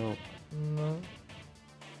 No, we don't. No.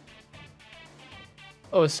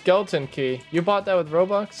 Oh, a skeleton key. You bought that with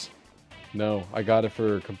Robux? No, I got it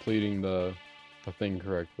for completing the thing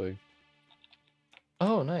correctly.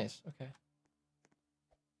 Oh, nice. Okay.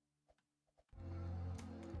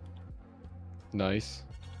 Nice.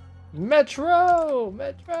 Metro!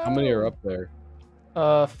 Metro! How many are up there?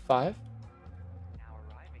 5.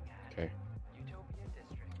 Okay.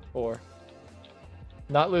 4.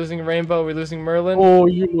 Not losing Rainbow, we're losing Merlin. Oh,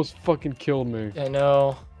 you almost fucking killed me. I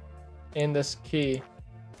know. In this key.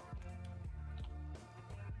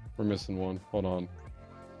 We're missing one. Hold on.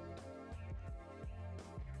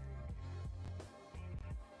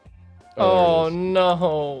 Oh, there it is.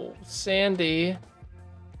 no. Sandy.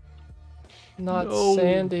 Not No.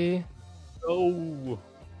 Sandy. No.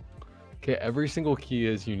 Okay, every single key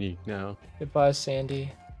is unique now. Goodbye,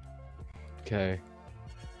 Sandy. Okay.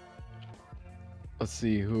 Let's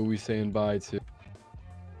see, who are we saying bye to?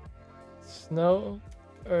 Snow?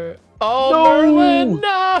 Oh, No! Merlin!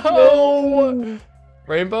 No! No!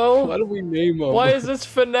 Rainbow? Why do we name them? Why is this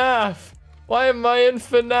FNAF? Why am I in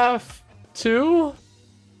FNAF 2?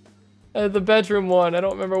 The bedroom one. I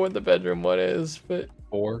don't remember what the bedroom one is, but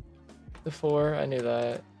 4? the 4, I knew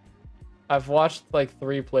that. I've watched like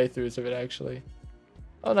 3 playthroughs of it actually.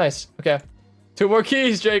 Oh, nice. Okay. 2 more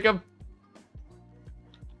keys, Jacob.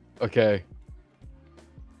 Okay.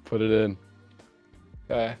 Put it in.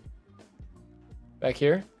 Okay. Back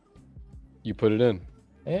here? You put it in.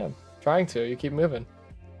 I am. Trying to. You keep moving.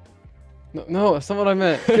 No, no, that's not what I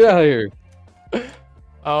meant. Get out of here.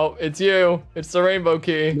 Oh, it's you. It's the rainbow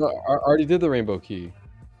key. No, I already did the rainbow key.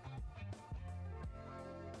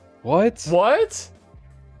 What? What?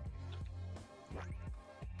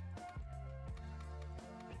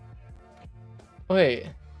 Wait.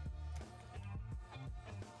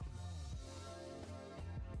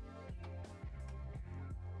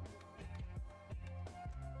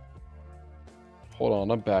 Hold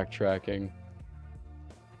on, I'm backtracking.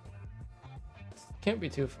 Can't be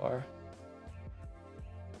too far.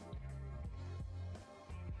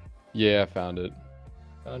 Yeah, I found it.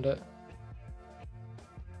 Found it.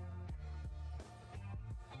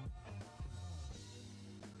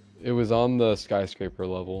 It was on the skyscraper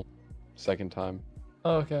level. Second time.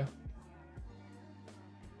 Oh, okay.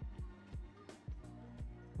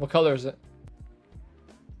 What color is it?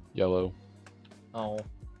 Yellow. Oh.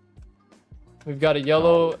 We've got a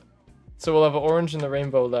yellow, so we'll have an orange and the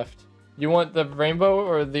rainbow left. You want the rainbow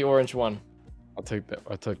or the orange one? I'll take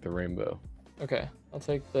the rainbow. Okay, I'll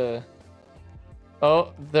take the...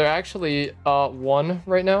 Oh, they're actually 1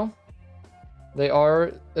 right now. They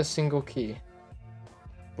are a single key.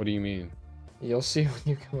 What do you mean? You'll see when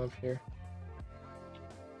you come up here.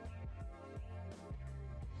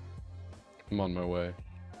 I'm on my way.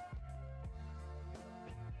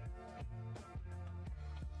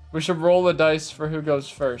 We should roll the dice for who goes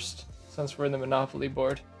first, since we're in the Monopoly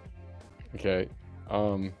board. Okay.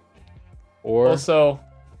 Or Also,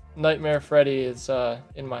 Nightmare Freddy is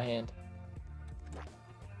in my hand.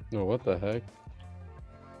 no, what the heck?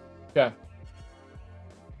 Okay.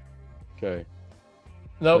 Okay.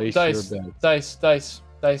 Nope, Place dice, your bets. dice, dice,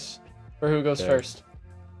 dice. For who goes Okay. first.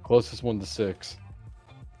 Closest one to 6.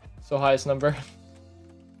 So highest number.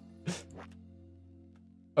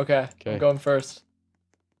 Okay, Okay. I'm going first.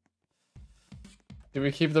 Do we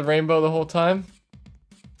keep the rainbow the whole time?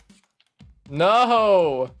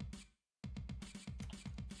 No!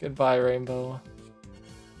 Goodbye, rainbow.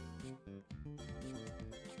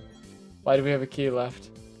 Why do we have a key left?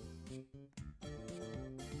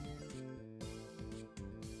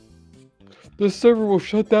 The server will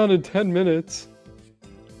shut down in 10 minutes.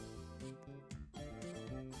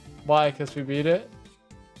 Why? Because we beat it?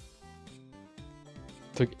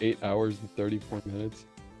 Took 8 hours and 34 minutes.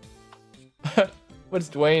 What's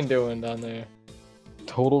Dwayne doing down there?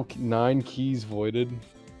 Total 9 keys voided.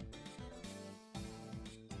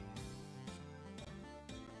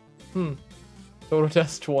 Total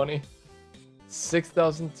test 20.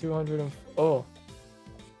 6,200 and... Oh.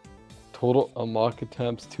 Total unlock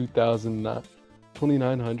attempts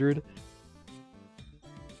 2,900.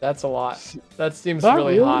 That's a lot. That seems Not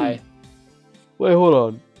really high. Wait, hold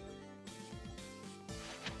on.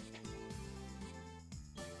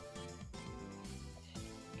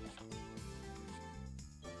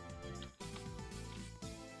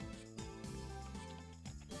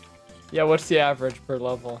 Yeah, what's the average per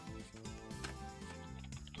level?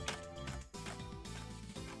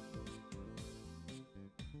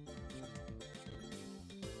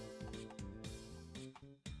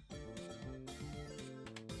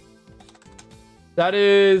 That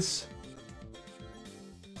is...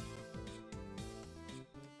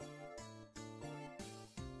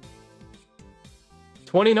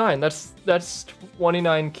 $29. That's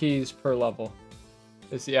 29 keys per level.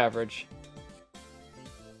 Is the average.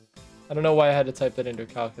 I don't know why I had to type that into a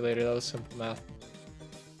calculator. That was simple math.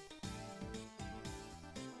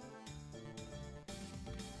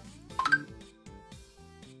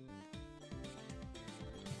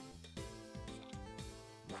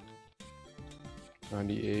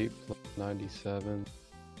 +98, +97,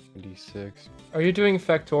 96. Are you doing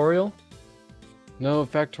factorial? No,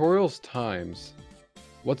 factorial's times.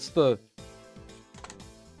 What's the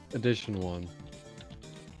addition one?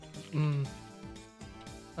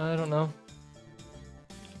 I don't know.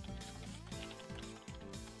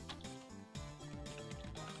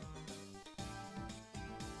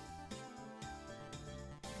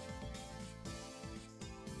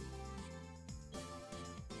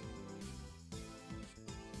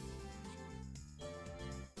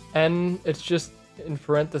 N, it's just in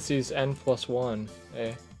parentheses n plus 1,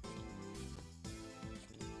 eh?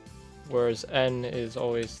 Whereas n is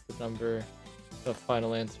always the number, the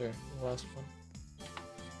final answer, the last one.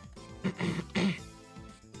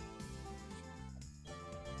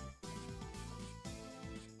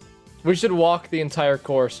 We should walk the entire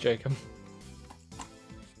course, Jacob.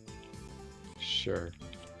 Sure.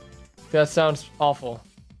 That sounds awful.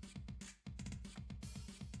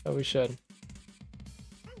 But we should.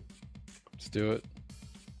 Let's do it.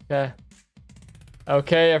 Okay.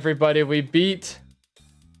 Okay, everybody, we beat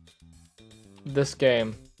this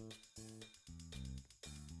game.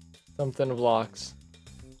 Something of locks.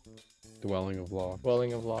 Dwelling of locks.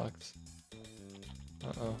 Dwelling of locks.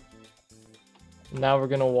 Uh-oh. Now we're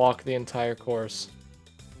gonna walk the entire course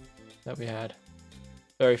that we had.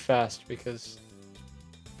 Very fast, because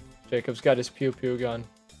Jacob's got his pew-pew gun.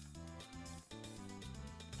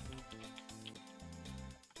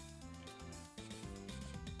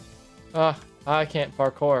 I can't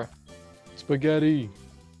parkour. Spaghetti.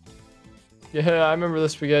 Yeah, I remember the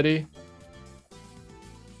spaghetti.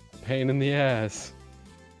 Pain in the ass.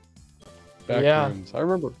 Back Yeah. rooms. I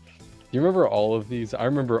remember. You remember all of these? I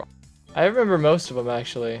remember most of them,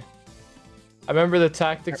 actually. I remember the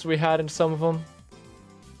tactics we had in some of them.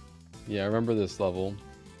 Yeah, I remember this level.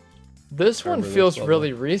 This one remember feels this level.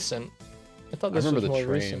 really recent. I thought this was remember the more train.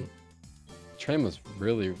 recent. Train was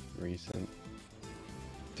really recent.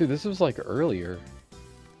 Dude, this was like earlier.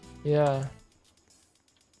 Yeah.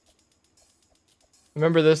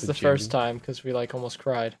 Remember this the first Jenga. time, because we like almost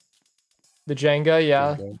cried. The Jenga,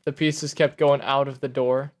 yeah. Jenga. The pieces kept going out of the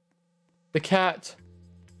door. The cat.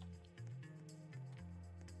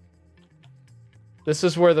 This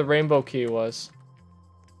is where the rainbow key was.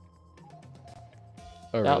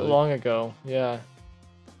 Oh, Not really? long ago, yeah.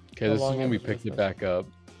 Okay, How this is long when we ago picked was it back up.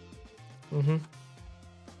 Mm-hmm.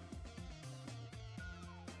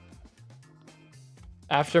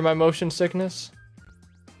 After my motion sickness?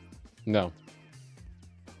 No.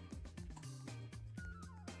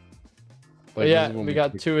 But yeah, we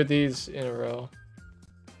got 2 of these in a row.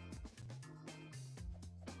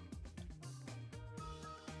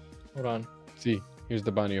 Hold on. See, here's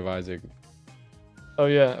the Binding of Isaac. Oh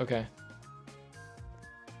yeah, okay.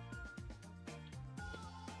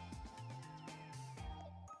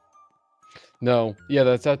 No, yeah,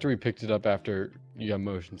 that's after we picked it up after you got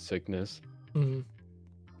motion sickness. Mm-hmm.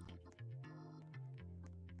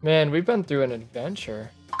 Man, we've been through an adventure.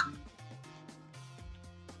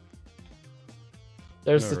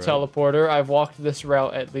 There's the Alright. teleporter. I've walked this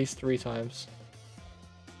route at least 3 times.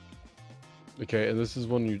 Okay, and this is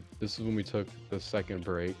when we took the second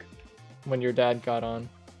break. When your dad got on.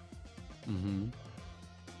 Mm-hmm.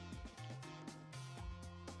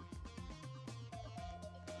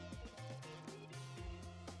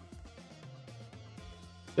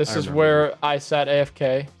 This is remember. where I sat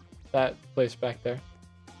AFK. That place back there.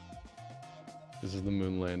 Is This is the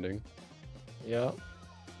moon landing. Yeah.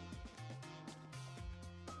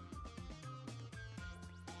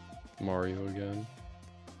 Mario again.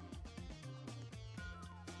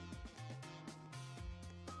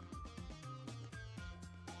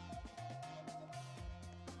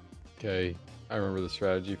 Okay, I remember the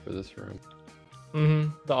strategy for this room.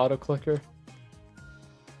 The auto clicker.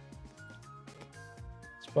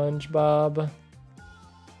 SpongeBob.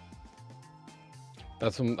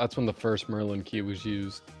 That's when the first Merlin key was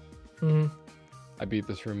used. I beat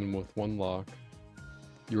this room with one lock.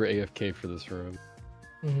 You were AFK for this room.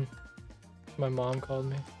 My mom called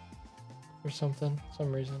me or something,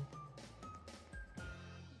 some reason.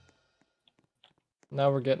 Now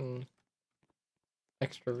we're getting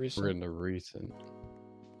extra recent. We're getting a recent.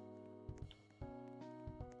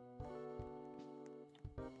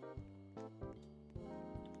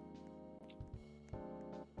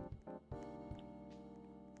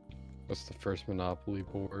 What's the first Monopoly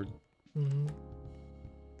board?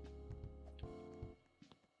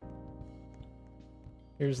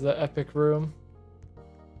 Here's the epic room.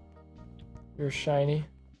 You're shiny.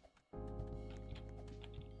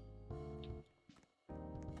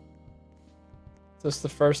 Is this the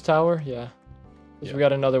first tower? Yeah. Because we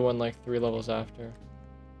got another one like 3 levels after.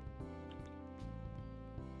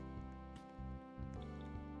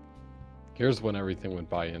 Here's when everything went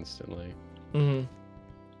by instantly.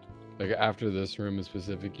 Like after this room in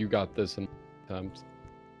specific, you got this in attempts.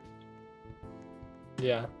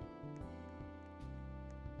 Yeah.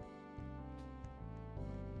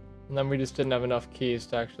 And then we just didn't have enough keys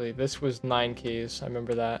to actually... This was 9 keys. I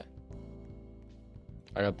remember that.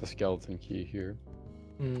 I got the skeleton key here.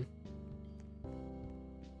 Then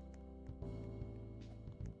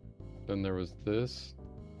there was this.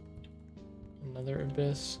 Another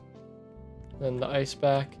abyss. Then the ice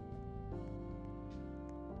back.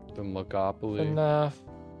 Then Locopoly. FNAF.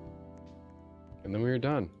 And then we were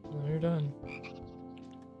done. And we're done.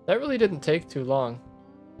 That really didn't take too long.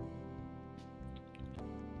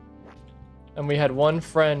 And we had one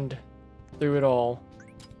friend through it all.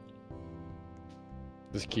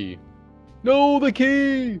 This key. No, the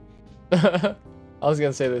key! I was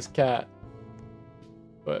gonna say this cat.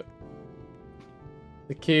 But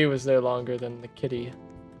the key was there longer than the kitty.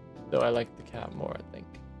 Though I like the cat more, I think.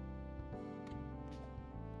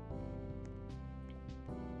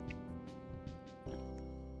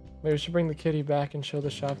 Maybe we should bring the kitty back and show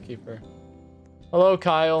the shopkeeper. Hello,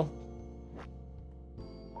 Kyle.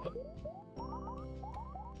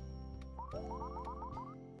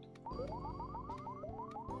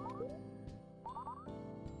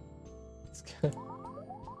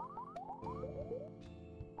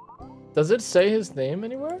 Does it say his name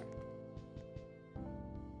anywhere?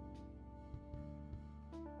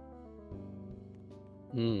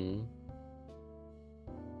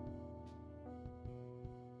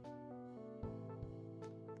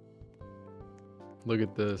 Look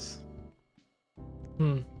at this.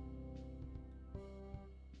 Do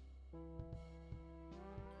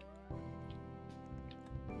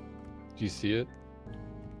you see it?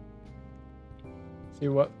 See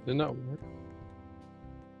what? Did not work.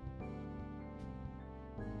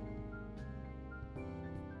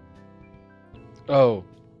 Oh.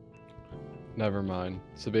 Never mind.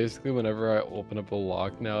 So basically whenever I open up a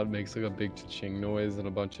lock now, it makes like a big cha-ching noise and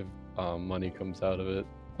a bunch of money comes out of it.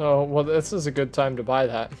 Oh, well, this is a good time to buy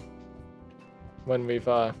that. When we've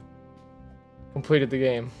completed the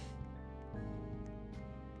game.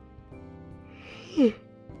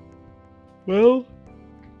 Well,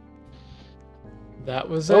 that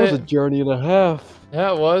was that it. was a journey and a half.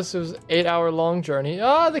 Yeah, it was. It was an 8-hour-long journey.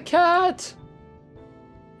 Ah, the cat!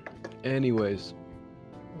 Anyways,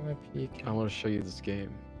 RIP. I want to show you this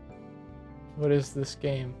game. What is this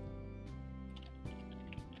game?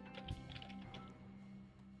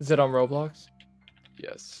 Is it on Roblox?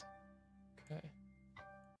 Yes. Okay.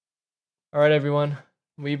 Alright, everyone.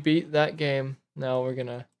 We beat that game. Now we're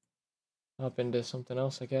gonna hop into something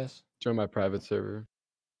else, I guess. Join my private server.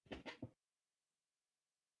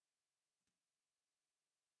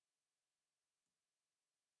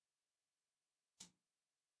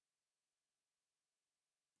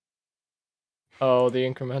 Oh, the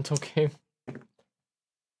incremental game.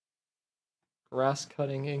 Grass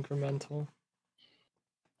cutting incremental.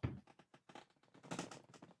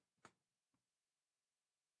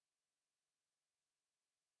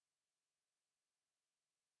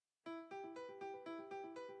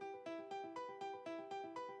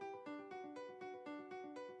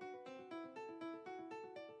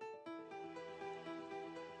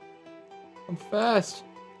 I'm fast.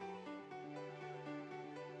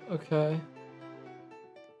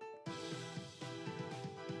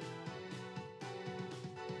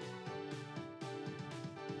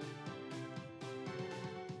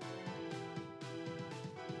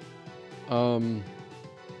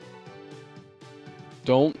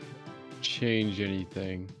 Don't change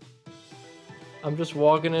anything. I'm just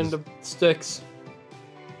walking into sticks.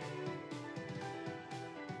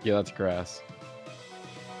 Yeah, that's grass.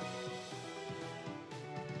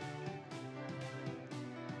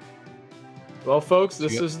 Well, folks,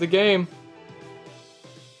 this is the game.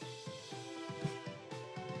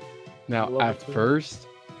 Now, Love at it too. first,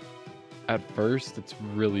 it's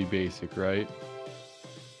really basic, right?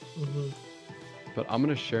 Mm-hmm. But I'm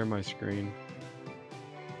gonna share my screen.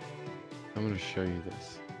 I'm gonna show you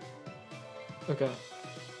this. Okay.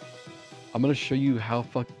 I'm gonna show you how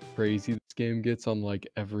fucking crazy this game gets on like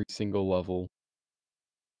every single level.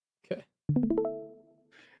 Okay.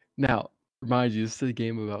 Now, remind you, this is a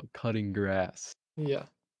game about cutting grass. Yeah.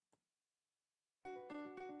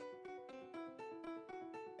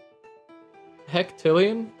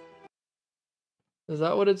 Hectillion? Is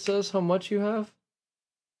that what it says? How much you have?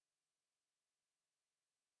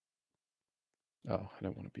 Oh, I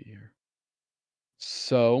don't want to be here.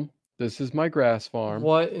 So, this is my grass farm.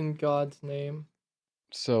 What in God's name?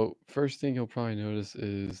 So, first thing you'll probably notice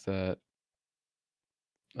is that,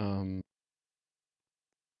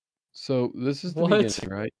 so this is the What? beginning,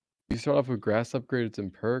 right? You start off with grass upgrades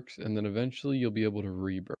and perks, and then eventually you'll be able to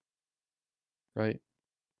rebirth, right?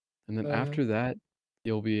 And then Oh, yeah. after that,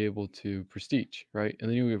 you'll be able to prestige, right? And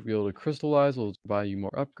then you'll be able to crystallize, will buy you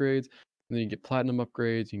more upgrades. And then you get platinum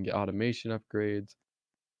upgrades, you can get automation upgrades,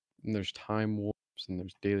 and there's time warps, and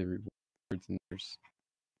there's daily rewards, and there's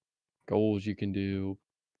goals you can do.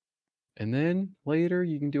 And then later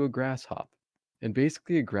you can do a grass hop. And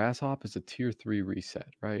basically a grass hop is a tier 3 reset,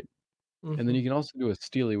 right? And then Mm-hmm. you can also do a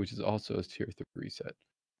Steely, which is also a tier 3 reset.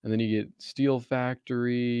 And then you get Steel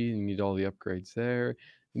Factory, and you need all the upgrades there.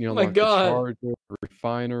 And you Oh my unlock the God. Charger,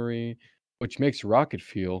 Refinery, which makes Rocket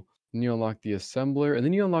Fuel. And you unlock the Assembler, and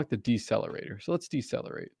then you unlock the Decelerator. So let's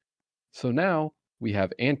decelerate. So now we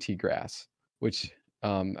have Anti-Grass, which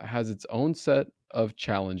has its own set of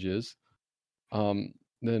challenges.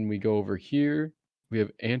 Then we go over here. We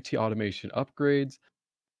have anti-automation upgrades.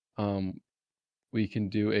 We can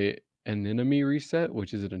do an enemy reset,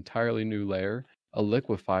 which is an entirely new layer. A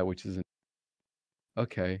liquefy, which is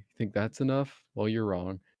okay. You think that's enough? Well, you're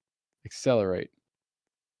wrong. Accelerate.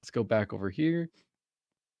 Let's go back over here.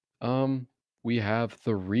 We have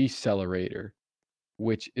the recelerator,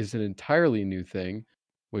 which is an entirely new thing,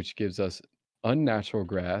 which gives us unnatural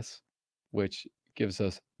grass, which gives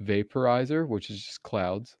us vaporizer, which is just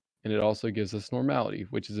clouds, and it also gives us normality,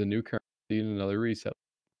 which is a new currency and another reset.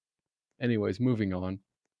 Anyways, moving on.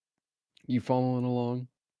 You following along?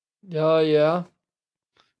 Yeah.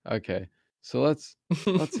 Okay, so let's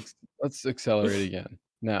accelerate again.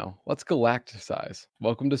 Now let's galacticize.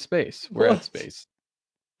 Welcome to space. We're at What? space.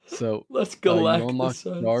 So Let's you unlock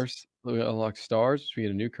galacticize. stars. We unlock stars, which we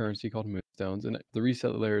get a new currency called moonstones, and the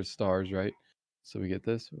reset layer is stars, right? So we get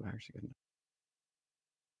this. We're actually gonna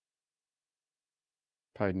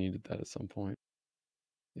probably needed that at some point.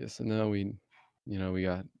 Yes, and now we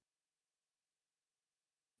got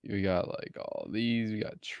like all these. We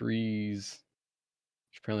got trees,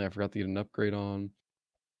 which apparently I forgot to get an upgrade on.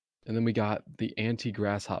 And then we got the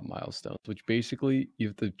anti-grass hop milestones, which basically you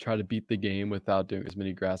have to try to beat the game without doing as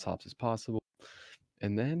many grass hops as possible.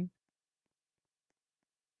 And then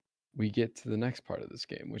we get to the next part of this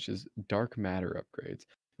game, which is dark matter upgrades,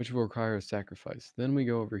 which will require a sacrifice. Then we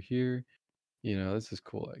go over here. This is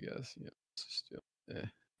cool, I guess. Let's just do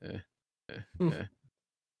eh.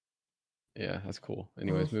 Yeah, that's cool.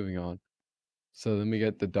 Anyways, moving on. So then we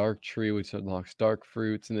get the dark tree, which unlocks dark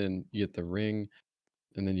fruits, and then you get the ring,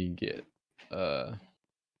 and then you get the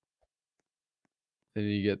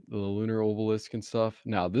lunar obelisk and stuff.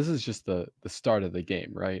 Now, this is just the start of the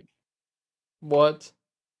game, right? What?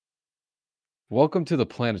 Welcome to the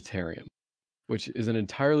planetarium, which is an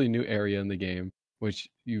entirely new area in the game, which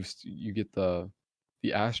you get the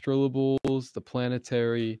astrolables, the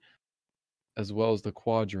planetary, as well as the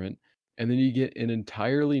quadrant, and then you get an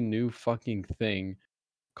entirely new fucking thing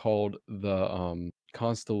called the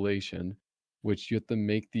constellation, which you have to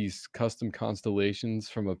make these custom constellations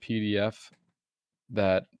from a PDF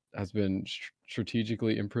that has been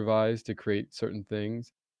strategically improvised to create certain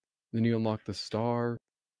things. Then you unlock the star,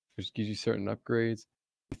 which gives you certain upgrades.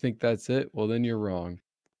 You think that's it? Well, then you're wrong.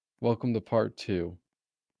 Welcome to part 2,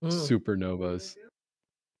 Mm. supernovas.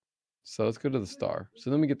 So let's go to the star.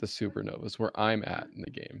 So then we get the supernovas, where I'm at in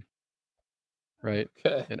the game, right?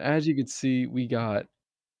 Okay. And as you can see, we got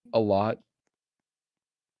a lot.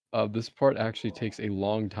 This part actually takes a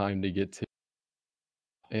long time to get to.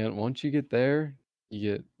 And once you get there,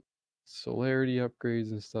 you get solarity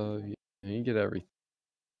upgrades and stuff. And you get everything.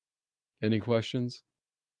 Any questions?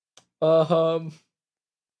 Where's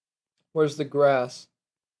the grass?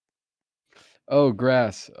 Oh,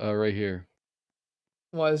 grass. Right here.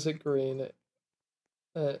 Why is it green?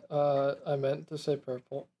 I meant to say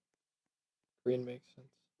purple. Green makes sense.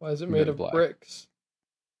 Why is it You made meant of black. bricks?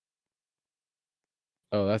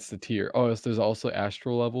 Oh, that's the tier. Oh, there's also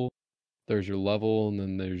astral level. There's your level, and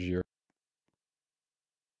then there's your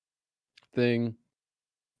thing,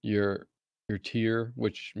 your tier,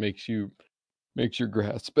 which makes your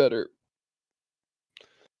grass better.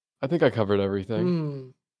 I think I covered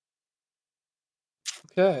everything.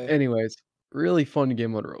 Okay. Anyways, really fun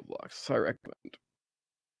game on Roblox. So I recommend.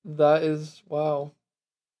 That is wow.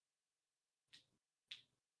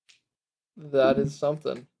 That is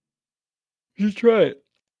something. You should try it.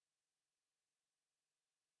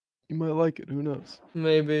 You might like it. Who knows?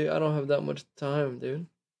 Maybe I don't have that much time, dude.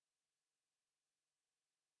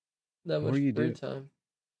 That What much do you free do? time.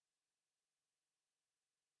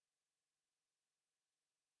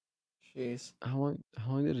 Jeez. How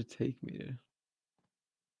long did it take me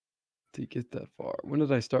to get that far? When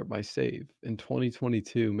did I start my save? In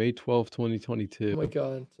 2022, May 12th, 2022. Oh my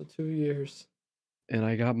god. So 2 years. And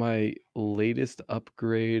I got my latest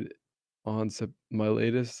upgrade on my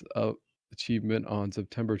latest achievement on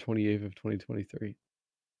September 28th of 2023.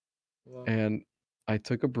 Wow. And I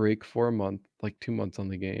took a break for a month, like 2 months on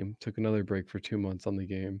the game, took another break for 2 months on the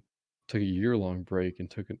game, took a year-long break, and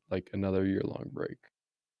took like another year-long break.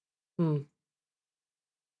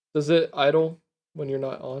 Does it idle when you're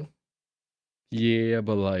not on? Yeah,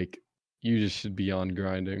 but like you just should be on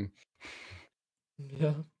grinding.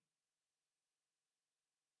 Yeah.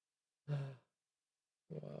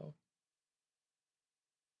 Wow.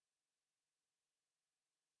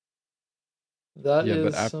 That Yeah,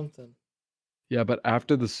 but is something. yeah, but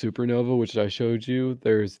after the supernova, which I showed you,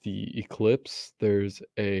 there's the eclipse, there's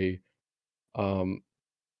a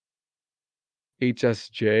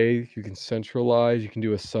HSJ, you can centralize, you can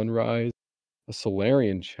do a sunrise, a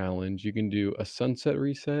Solarian challenge, you can do a sunset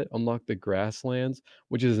reset, unlock the grasslands,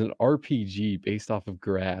 which is an RPG based off of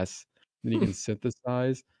grass. Then you can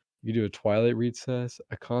synthesize, you can do a twilight recess,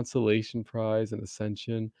 a consolation prize, an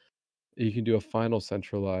ascension. You can do a final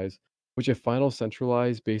centralize, which a final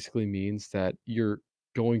centralize basically means that you're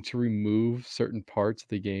going to remove certain parts of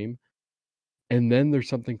the game. And then there's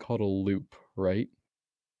something called a loop, right?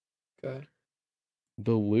 Okay.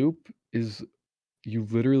 The loop is you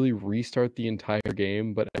literally restart the entire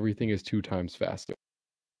game, but everything is 2 times faster.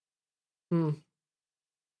 So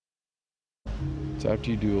after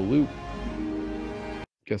you do a loop,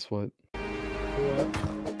 guess what?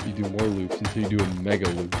 What? You do more loops until you do a mega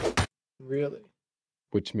loop, Really?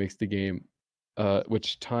 which makes the game,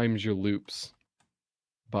 which times your loops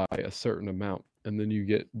by a certain amount. And then you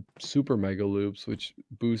get super mega loops, which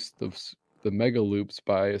boost the mega loops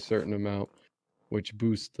by a certain amount, which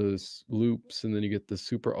boosts the loops. And then you get the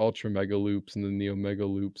super ultra mega loops and then the omega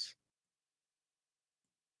loops.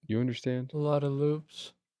 You understand? A lot of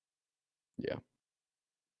loops. Yeah.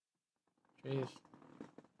 Jeez.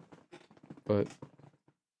 But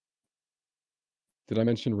did I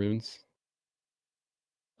mention runes?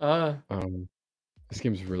 This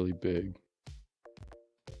game's really big.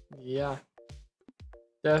 Yeah.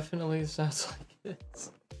 Definitely sounds like it.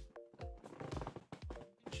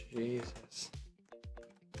 Jesus.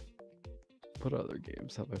 What other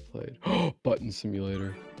games have I played? Button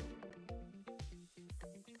Simulator.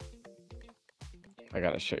 I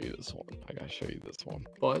gotta show you this one.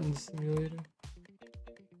 Button simulator?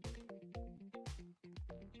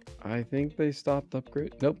 I think they stopped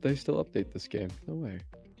upgrade. Nope, they still update this game. No way.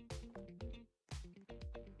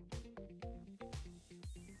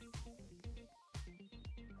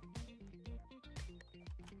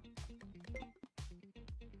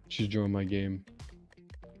 Should join my game.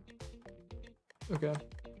 Okay.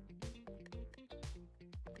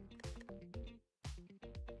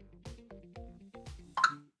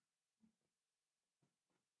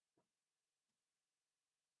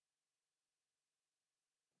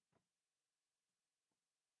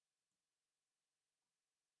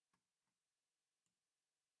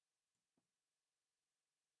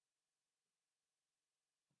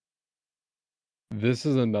 This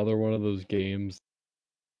is another one of those games